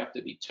even have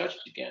to be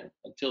touched again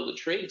until the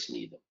trades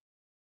need them.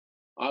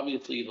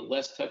 Obviously, the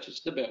less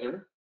touches, the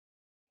better.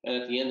 And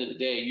at the end of the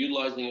day,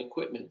 utilizing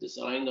equipment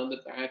designed on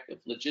the back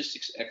of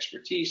logistics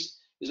expertise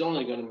is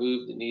only going to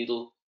move the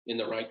needle in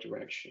the right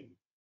direction.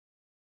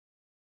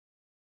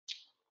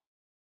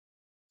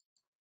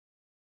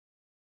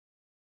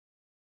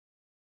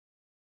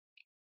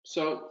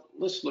 So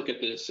let's look at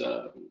this.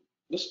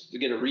 Let's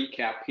get a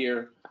recap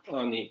here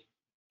on the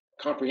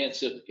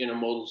comprehensive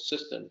intermodal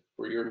system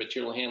for your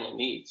material handling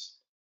needs.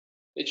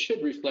 It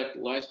should reflect a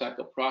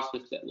lifecycle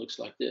process that looks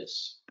like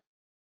this.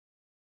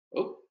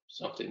 Oh,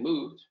 something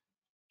moved.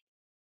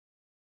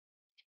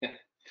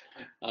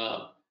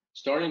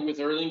 Starting with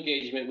early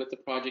engagement with the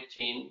project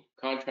team,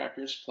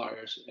 contractors,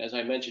 suppliers, as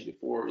I mentioned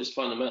before, is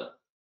fundamental.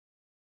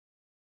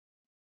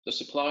 The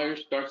supplier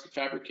starts the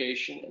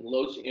fabrication and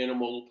loads the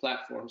intermodal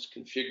platforms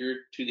configured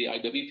to the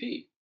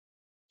IWP,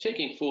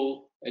 taking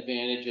full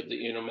advantage of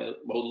the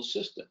intermodal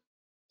system.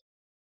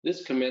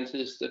 This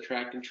commences the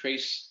track and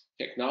trace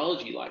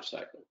technology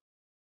lifecycle,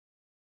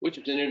 which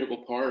is an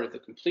integral part of the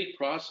complete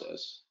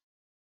process.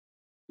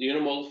 The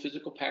intermodal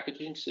physical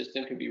packaging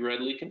system can be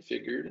readily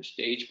configured and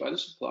staged by the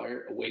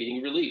supplier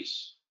awaiting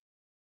release.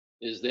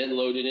 It is then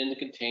loaded into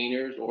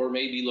containers or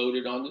may be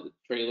loaded onto the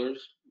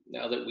trailers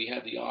now that we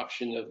have the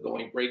option of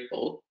going break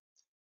bulk,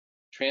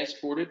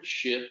 transported,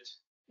 shipped,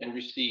 and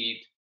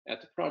received at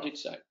the project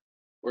site,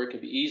 where it can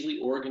be easily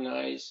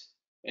organized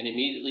and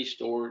immediately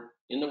stored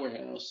in the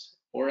warehouse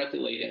or at the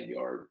laydown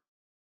yard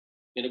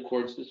in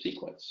accordance with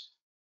sequence.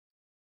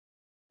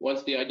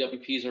 Once the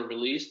IWPs are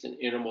released and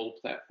intermodal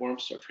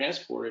platforms are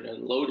transported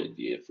and loaded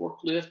via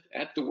forklift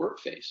at the work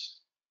face.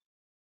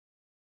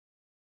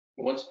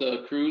 Once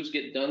the crews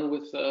get done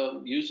with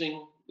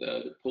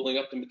pulling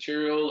up the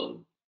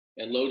material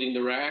and loading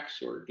the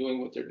racks or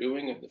doing what they're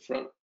doing at the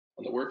front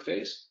on the work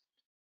face,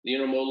 the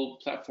intermodal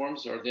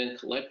platforms are then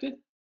collected,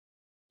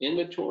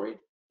 inventoried,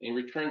 and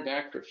returned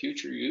back for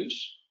future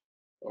use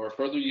or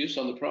further use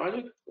on the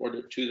project or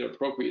to the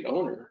appropriate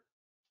owner,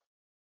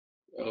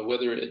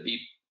 whether it be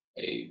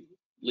a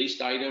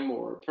leased item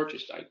or a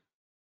purchased item.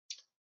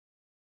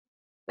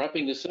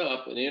 Wrapping this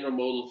up, an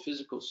intermodal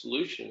physical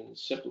solution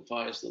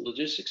simplifies the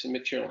logistics and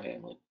material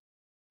handling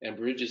and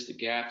bridges the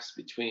gaps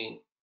between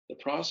the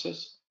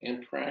process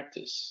and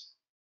practice.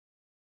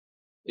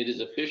 It is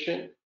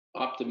efficient,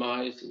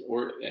 optimized,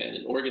 and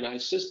an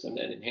organized system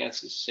that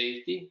enhances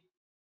safety,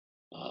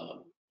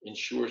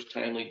 ensures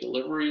timely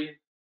delivery,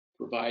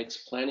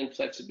 provides planning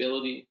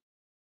flexibility,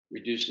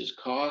 reduces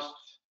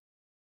costs,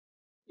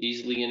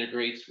 easily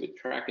integrates with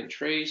track and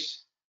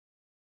trace,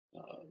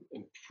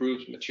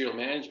 improves material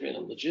management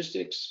and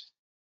logistics,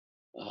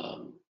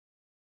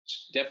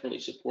 definitely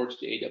supports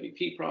the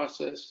AWP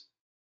process,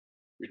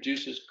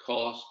 reduces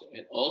cost,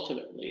 and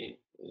ultimately,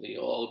 the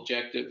all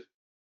objective,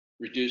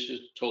 reduces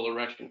total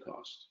erection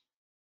cost.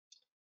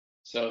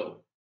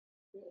 So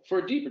for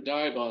a deeper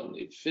dive on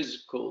the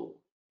physical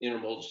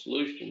intermodal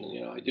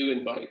solution. I do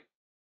invite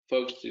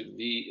folks to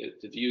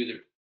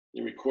view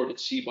the recorded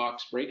CBOX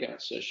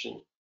breakout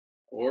session,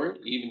 or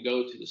even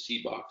go to the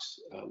CBOX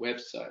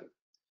website.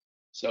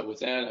 So with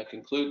that, I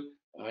conclude.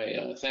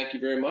 I thank you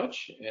very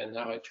much, and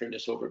now I turn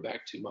this over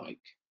back to Mike.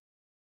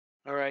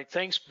 All right,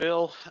 thanks,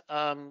 Bill.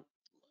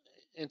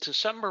 And to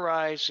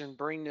summarize and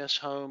bring this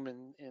home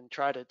and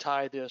try to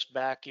tie this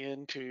back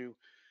into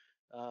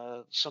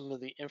some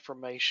of the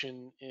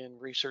information in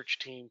Research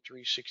Team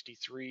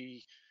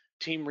 363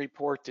 team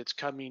report that's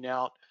coming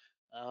out,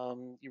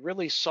 you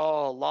really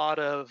saw a lot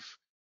of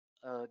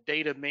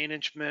data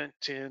management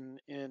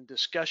and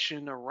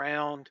discussion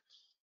around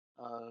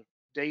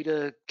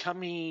data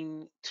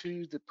coming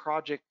to the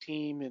project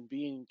team and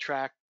being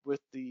tracked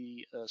with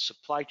the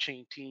supply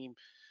chain team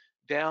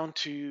down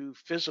to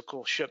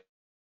physical ship.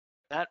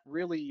 That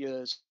really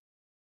is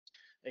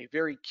a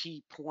very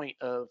key point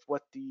of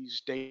what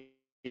these data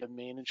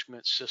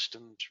management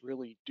systems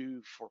really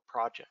do for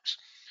projects.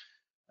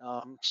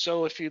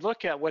 So if you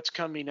look at what's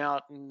coming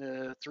out in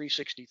the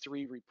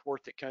 363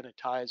 report that kind of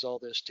ties all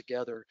this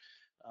together,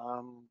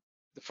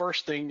 the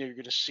first thing that you're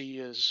going to see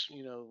is,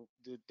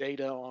 the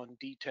data on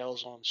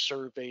details on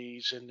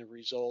surveys and the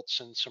results,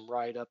 and some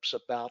write-ups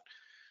about,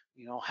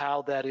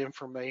 how that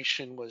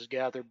information was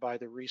gathered by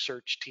the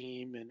research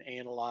team and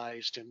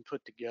analyzed and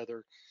put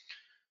together.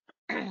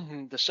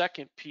 The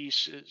second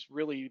piece is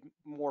really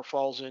more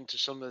falls into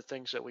some of the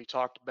things that we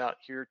talked about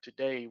here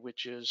today,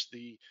 which is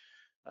the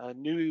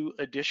new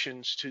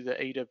additions to the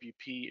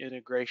AWP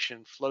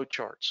integration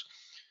flowcharts.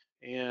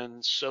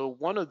 And so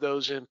one of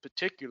those in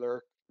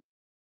particular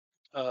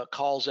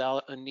calls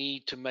out a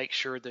need to make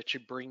sure that you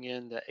bring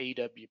in the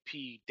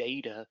AWP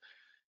data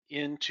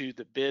into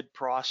the bid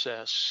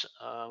process,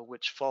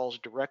 which falls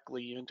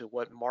directly into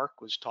what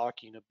Mark was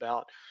talking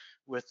about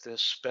with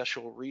this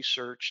special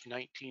research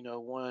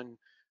 1901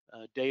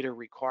 data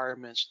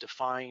requirements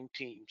defined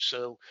team.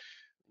 So,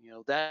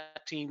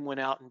 that team went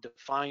out and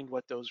defined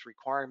what those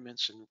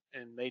requirements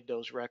and made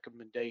those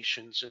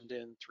recommendations. And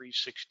then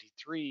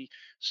 363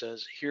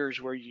 says, here's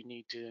where you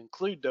need to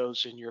include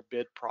those in your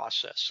bid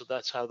process. So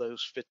that's how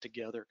those fit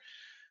together.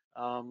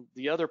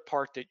 The other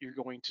part that you're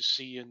going to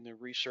see in the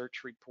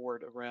research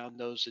report around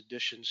those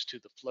additions to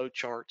the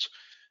flowcharts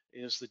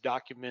is the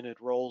documented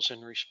roles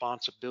and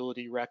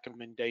responsibility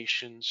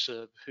recommendations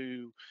of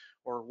who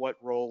or what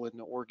role in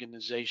the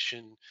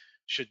organization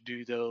should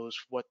do those,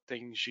 what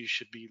things you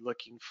should be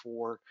looking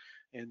for,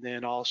 and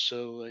then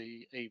also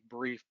a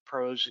brief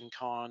pros and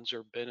cons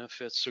or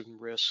benefits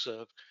and risks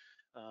of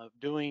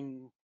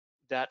doing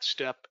that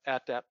step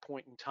at that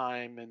point in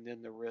time, and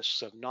then the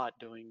risks of not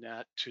doing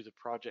that to the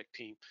project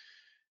team.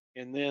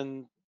 And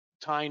then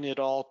tying it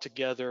all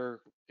together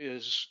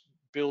is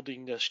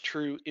building this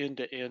true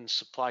end-to-end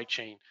supply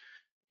chain,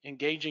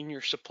 engaging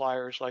your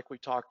suppliers like we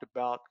talked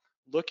about,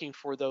 looking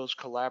for those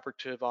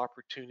collaborative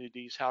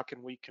opportunities. How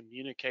can we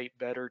communicate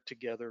better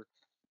together?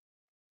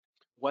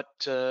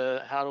 What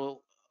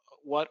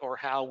or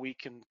how we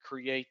can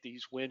create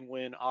these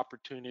win-win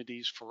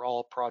opportunities for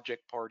all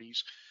project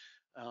parties,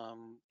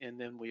 and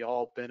then we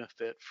all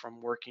benefit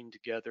from working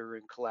together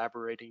and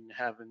collaborating,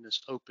 having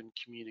this open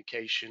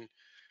communication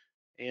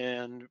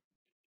and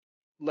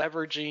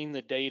leveraging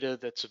the data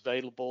that's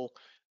available.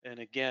 And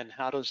again,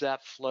 how does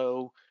that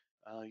flow?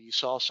 You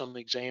saw some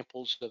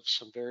examples of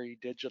some very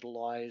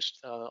digitalized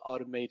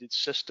automated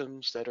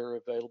systems that are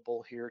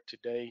available here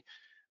today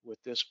with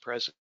this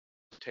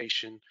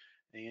presentation.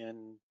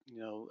 And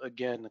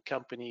again, the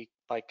company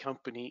by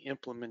company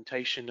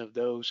implementation of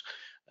those,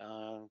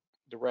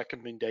 the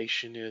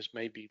recommendation is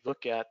maybe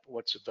look at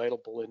what's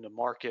available in the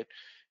market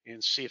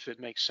and see if it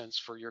makes sense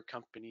for your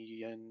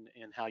company and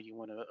how you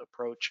want to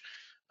approach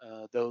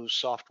those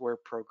software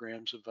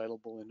programs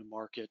available in the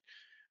market.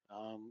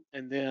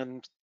 And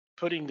then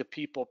putting the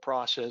people,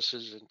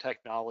 processes, and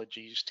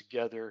technologies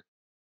together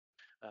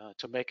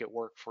to make it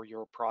work for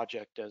your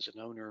project as an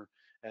owner,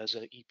 as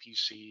an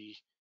EPC,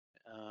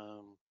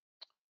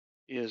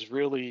 is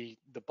really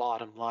the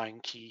bottom line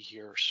key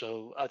here.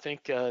 So I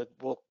think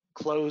we'll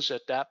close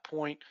at that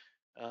point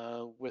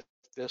with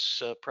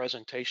this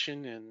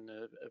presentation, and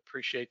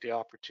appreciate the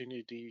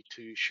opportunity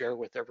to share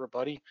with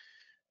everybody.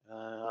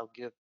 I'll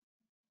give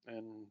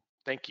and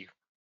thank you.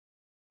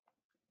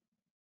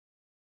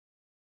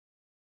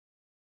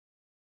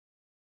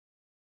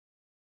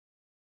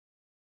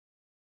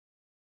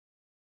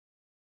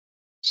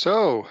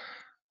 So,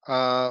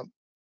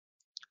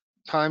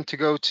 time to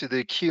go to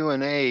the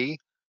Q&A.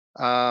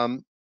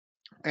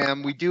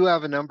 And we do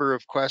have a number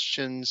of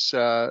questions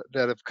that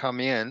have come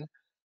in.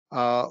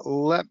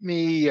 Let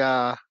me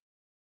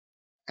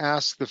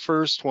ask the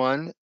first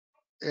one.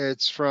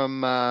 It's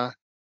from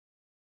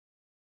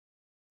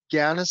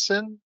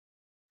Gannison.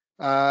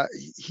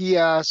 He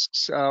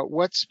asks,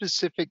 what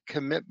specific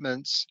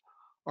commitments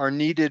are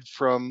needed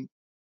from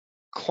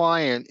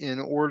client in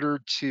order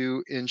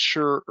to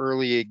ensure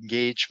early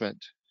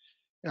engagement?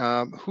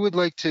 Who would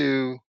like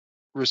to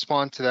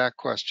respond to that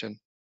question?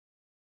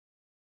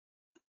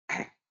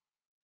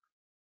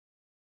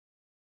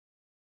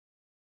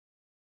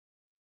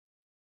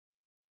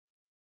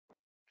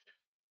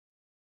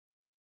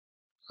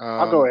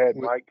 I'll go ahead,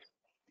 wi- Mike.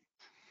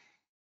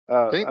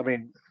 okay. I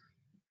mean,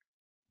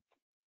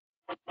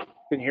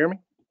 can you hear me?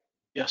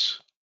 Yes,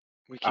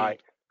 we All can.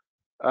 right.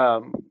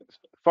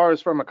 As far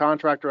as from a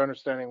contractor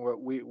understanding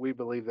what we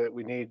believe that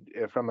we need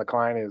from the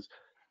client is,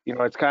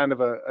 it's kind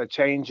of a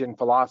change in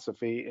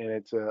philosophy, and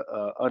it's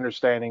a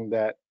understanding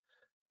that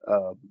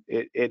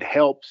it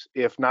helps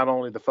if not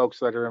only the folks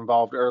that are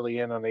involved early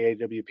in on the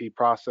AWP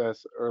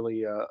process,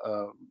 early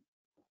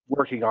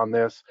working on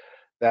this,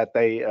 that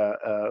they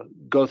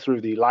go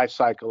through the life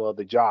cycle of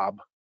the job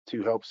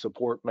to help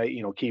support,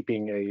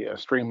 keeping a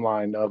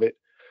streamline of it.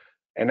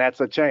 And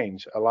that's a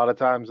change. A lot of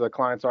times the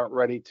clients aren't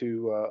ready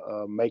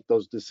to make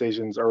those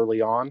decisions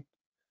early on.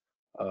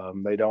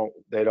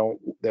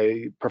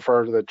 They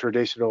prefer the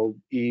traditional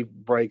E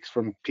breaks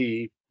from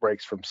P,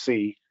 breaks from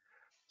C.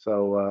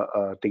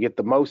 So to get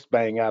the most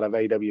bang out of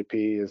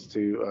AWP is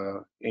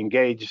to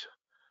engage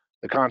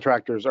the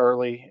contractors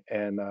early,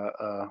 and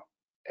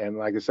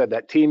like I said,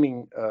 that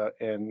teaming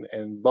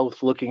and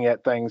both looking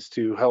at things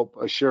to help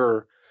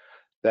assure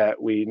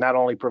that we not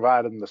only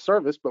provide them the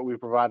service, but we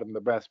provide them the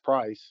best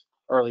price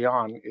early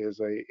on is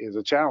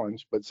a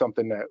challenge, but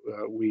something that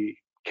we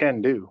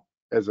can do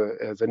as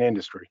an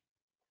industry.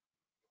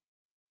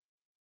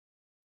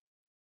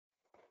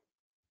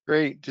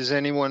 Great. Does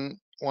anyone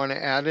want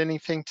to add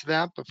anything to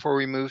that before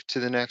we move to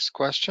the next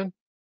question?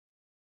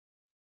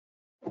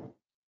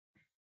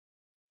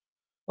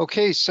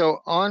 Okay, so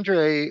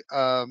Andre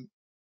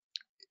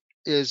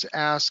is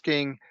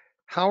asking,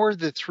 how are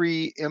the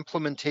 3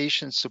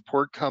 implementation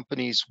support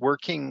companies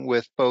working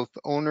with both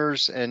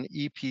owners and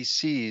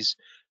EPCs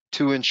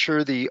to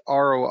ensure the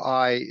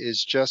ROI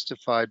is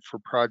justified for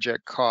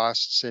project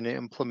costs in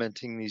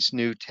implementing these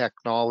new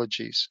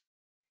technologies?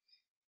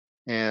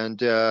 And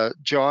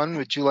John,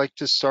 would you like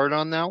to start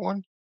on that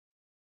one?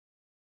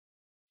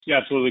 Yeah,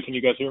 absolutely. Can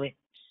you guys hear me?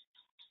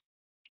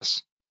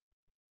 Yes.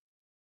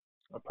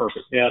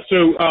 Perfect. Yeah.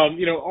 So,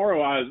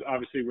 ROI is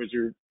obviously when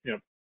you're,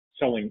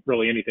 selling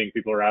really anything,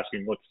 people are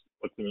asking what's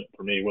in it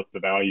for me, what's the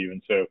value.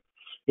 And so,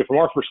 from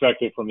our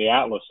perspective, from the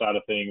Atlas side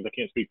of things, I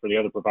can't speak for the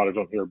other providers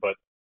on here, but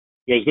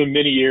there's been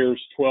many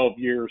years, 12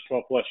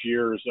 plus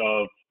years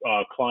of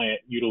client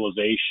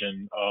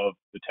utilization of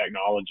the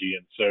technology.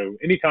 And so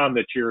anytime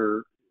that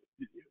you're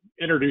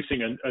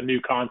introducing a new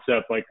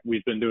concept like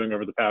we've been doing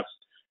over the past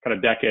kind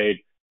of decade,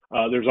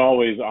 there's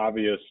always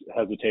obvious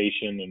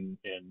hesitation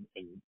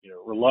and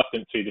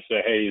reluctancy to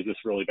say, hey, is this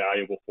really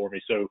valuable for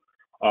me? So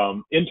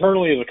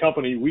internally as a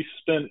company, we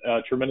spent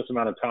a tremendous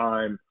amount of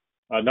time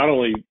not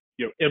only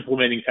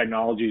implementing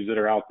technologies that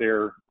are out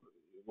there,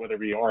 whether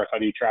it be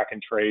RFID track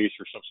and trace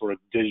or some sort of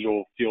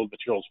digital field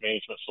materials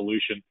management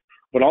solution,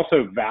 but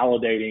also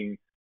validating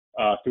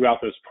throughout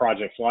this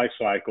project's life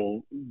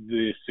cycle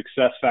the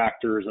success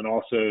factors and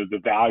also the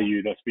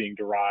value that's being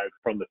derived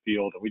from the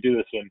field. And we do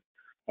this in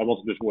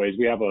multiple different ways.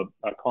 We have a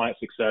client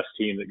success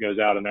team that goes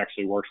out and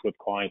actually works with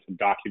clients and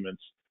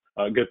documents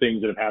good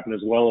things that have happened,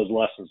 as well as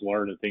lessons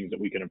learned and things that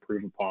we can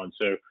improve upon.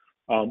 So,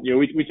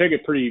 we take a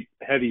pretty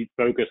heavy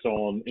focus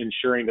on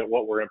ensuring that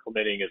what we're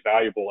implementing is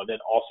valuable, and then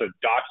also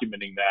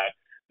documenting that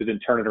to then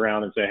turn it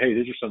around and say, hey,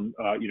 these are some,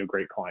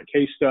 great client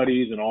case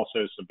studies and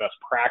also some best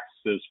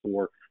practices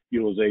for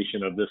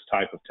utilization of this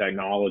type of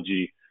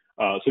technology.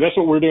 So that's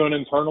what we're doing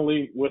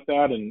internally with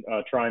that, and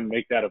try and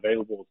make that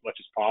available as much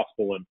as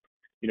possible. And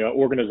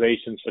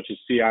organizations such as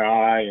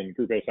CII and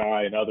Group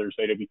SI and others,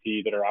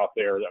 AWP, that are out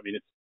there. I mean,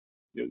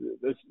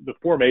 the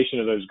formation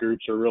of those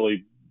groups are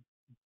really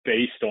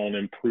based on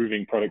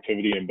improving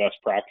productivity and best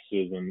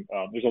practices. And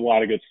there's a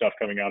lot of good stuff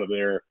coming out of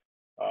there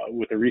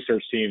with the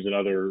research teams and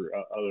other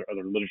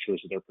literatures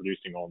that they're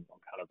producing on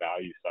kind of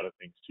value side of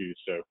things too.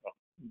 So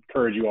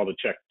encourage you all to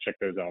check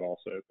those out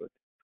also. But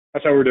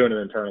that's how we're doing it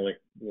internally.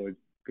 Really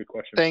good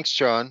question. Thanks,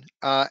 John.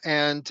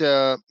 And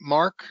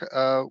Mark,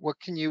 what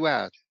can you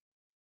add?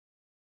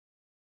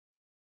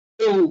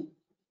 So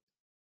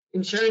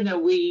ensuring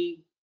that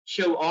we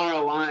show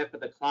ROI for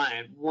the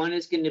client, one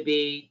is going to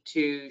be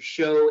to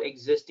show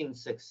existing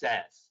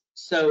success.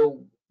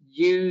 So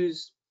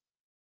use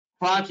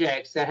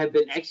projects that have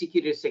been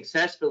executed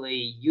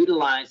successfully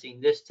utilizing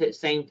this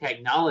same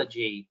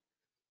technology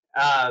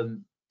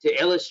to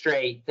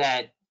illustrate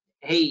that,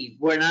 hey,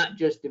 we're not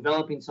just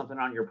developing something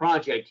on your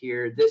project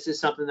here. This is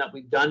something that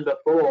we've done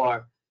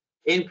before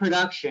in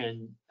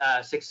production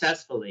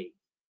successfully.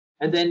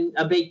 And then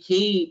a big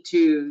key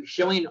to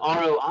showing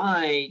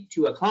ROI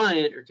to a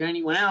client or to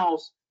anyone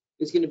else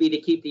is going to be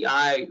to keep the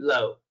eye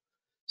low.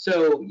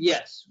 So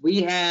yes,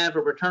 we have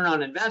a return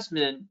on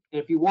investment.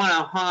 If you want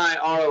a high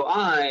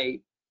ROI,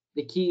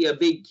 a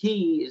big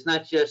key is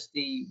not just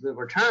the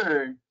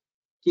return,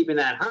 keeping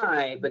that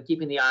high, but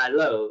keeping the eye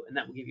low, and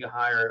that will give you a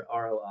higher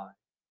ROI.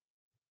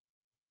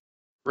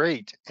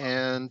 Great.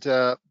 And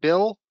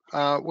Bill,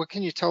 what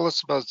can you tell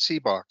us about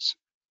CBOX?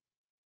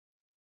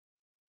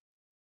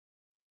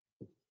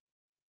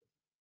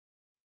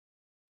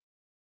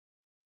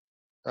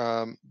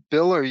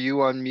 Bill, are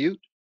you on mute?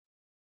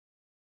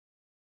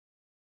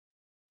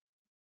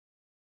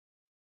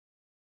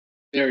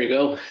 There you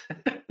go.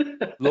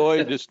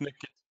 Lloyd, it's Nick.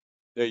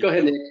 Go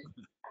ahead, Nick.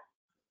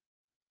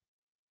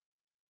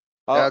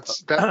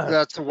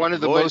 That's one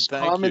of the Lloyd, most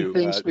thank common you.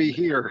 things we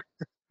hear.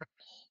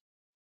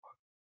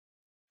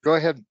 Go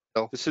ahead,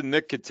 Bill. This is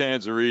Nick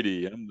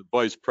Catanzariti. I'm the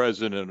vice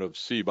president of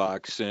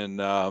CBOX,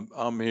 and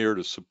I'm here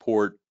to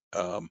support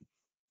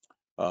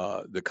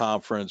the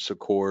conference, of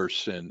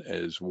course, and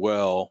as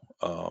well,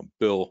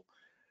 Bill.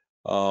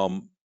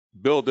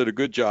 Bill did a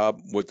good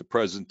job with the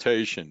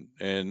presentation,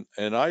 and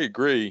I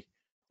agree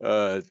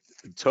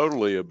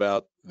totally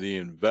about the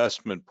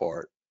investment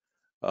part,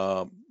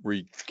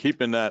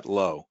 keeping that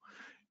low.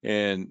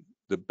 And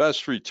the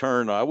best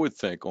return I would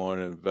think on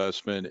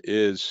investment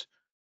is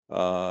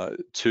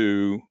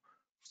to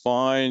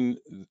find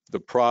the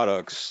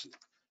products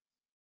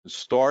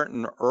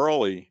starting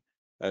early,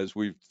 as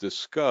we've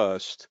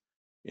discussed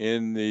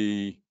in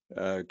the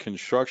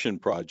construction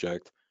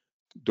project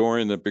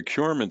during the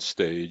procurement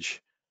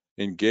stage,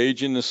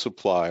 engaging the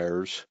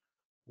suppliers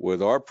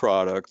with our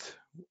product,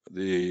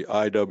 the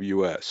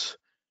IWS,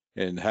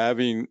 and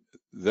having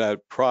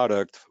that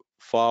product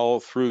follow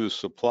through the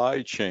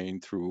supply chain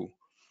through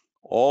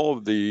all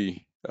of the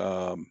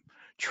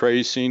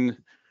tracing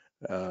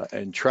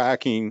and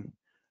tracking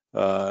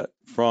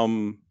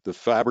from the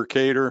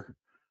fabricator,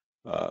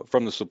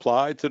 from the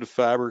supply to the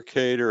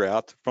fabricator,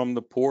 out from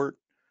the port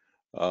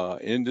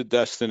into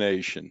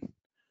destination.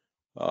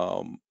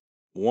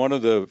 One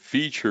of the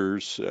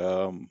features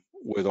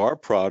with our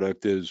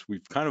product is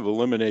we've kind of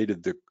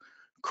eliminated the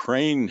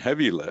crane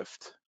heavy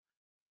lift,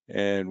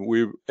 and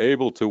we're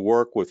able to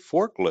work with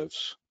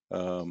forklifts,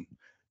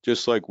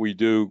 just like we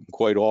do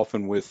quite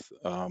often with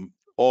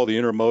all the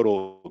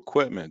intermodal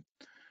equipment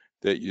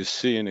that you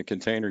see in a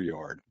container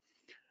yard.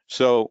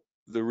 So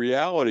the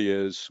reality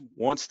is,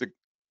 once the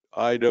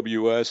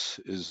IWS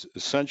is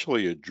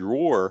essentially a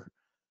drawer,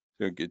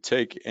 you could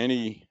take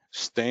any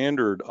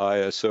standard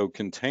ISO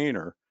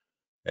container,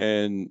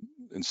 and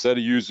instead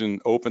of using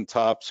open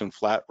tops and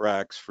flat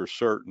racks for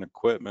certain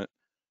equipment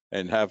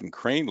and having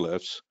crane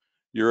lifts,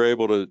 you're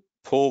able to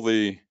pull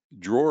the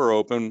drawer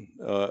open,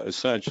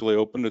 essentially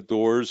open the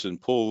doors and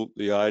pull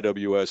the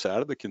IWS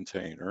out of the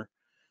container,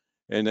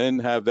 and then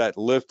have that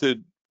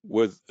lifted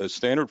with a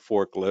standard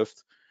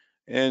forklift.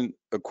 And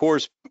of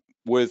course,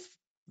 with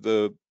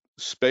the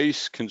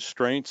space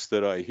constraints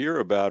that I hear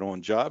about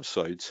on job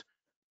sites,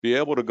 be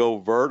able to go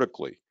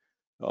vertically.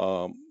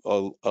 A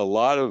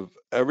lot of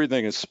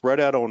everything is spread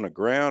out on the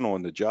ground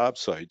on the job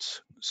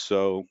sites.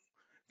 So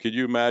could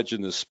you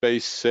imagine the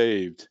space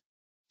saved,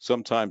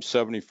 sometimes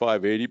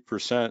 75,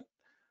 80%,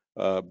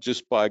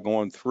 just by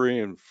going 3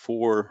 and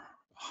 4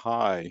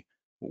 high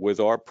with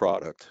our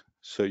product.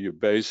 So you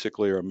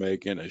basically are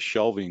making a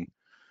shelving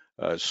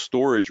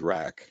storage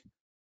rack.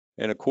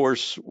 And of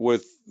course,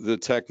 with the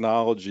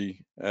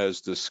technology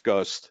as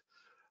discussed,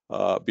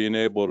 being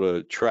able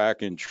to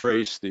track and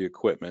trace the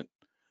equipment,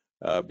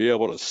 be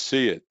able to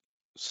see it,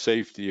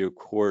 safety, of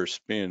course,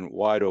 being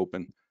wide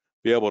open,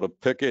 be able to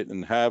pick it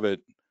and have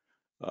it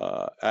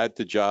at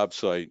the job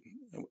site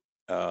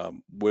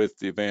with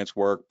the advanced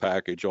work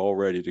package all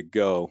ready to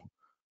go,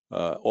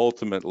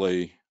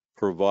 ultimately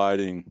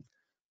providing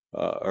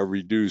a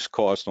reduced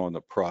cost on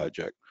the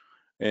project.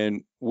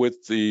 And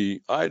with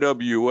the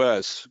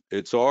IWS,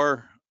 it's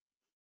our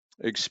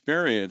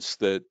experience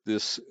that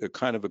this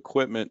kind of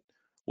equipment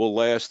will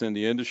last in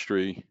the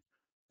industry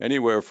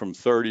anywhere from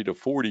 30 to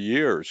 40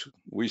 years.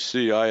 We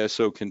see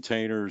ISO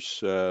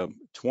containers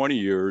 20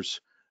 years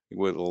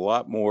with a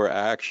lot more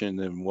action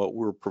than what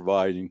we're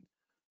providing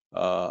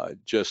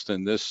just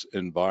in this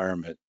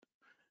environment.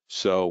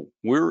 So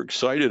we're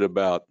excited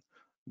about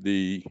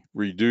the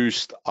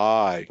reduced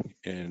I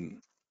in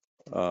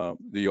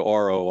the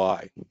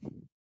ROI.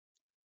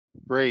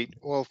 Great.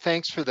 Well,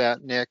 thanks for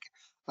that, Nick.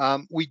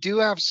 We do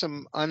have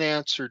some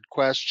unanswered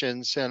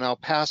questions, and I'll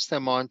pass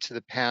them on to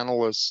the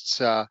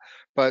panelists,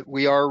 but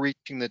we are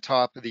reaching the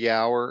top of the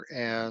hour,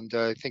 and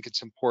I think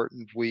it's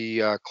important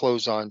we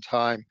close on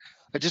time.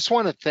 I just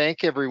want to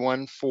thank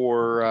everyone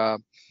for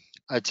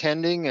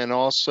attending, and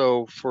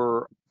also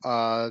for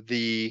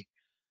the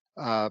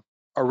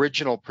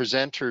original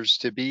presenters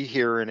to be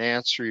here and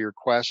answer your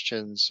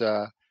questions.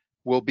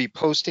 We'll be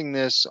posting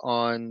this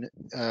on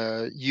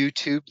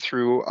YouTube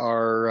through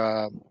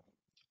our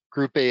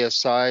Group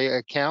ASI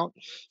account.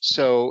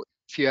 So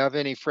if you have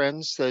any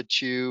friends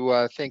that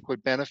you think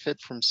would benefit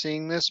from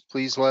seeing this,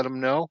 please let them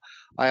know.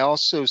 I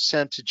also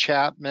sent a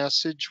chat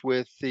message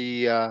with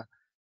the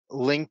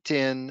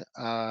LinkedIn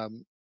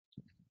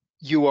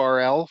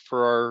URL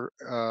for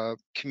our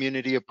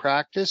community of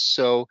practice.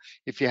 So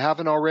if you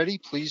haven't already,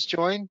 please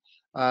join.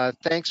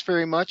 Thanks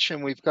very much.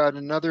 And we've got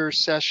another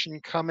session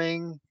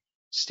coming.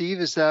 Steve,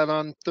 is that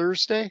on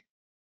Thursday?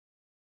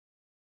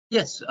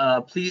 Yes,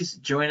 please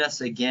join us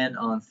again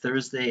on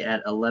Thursday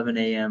at 11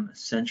 a.m.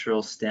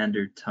 Central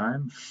Standard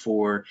Time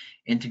for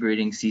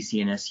integrating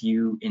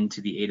CCNSU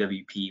into the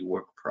AWP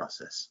work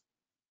process.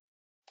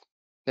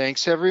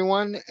 Thanks,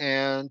 everyone,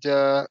 and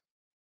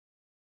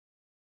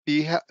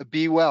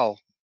be well.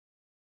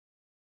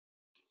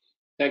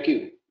 Thank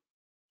you.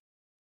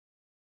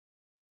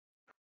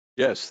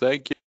 Yes,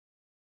 thank you.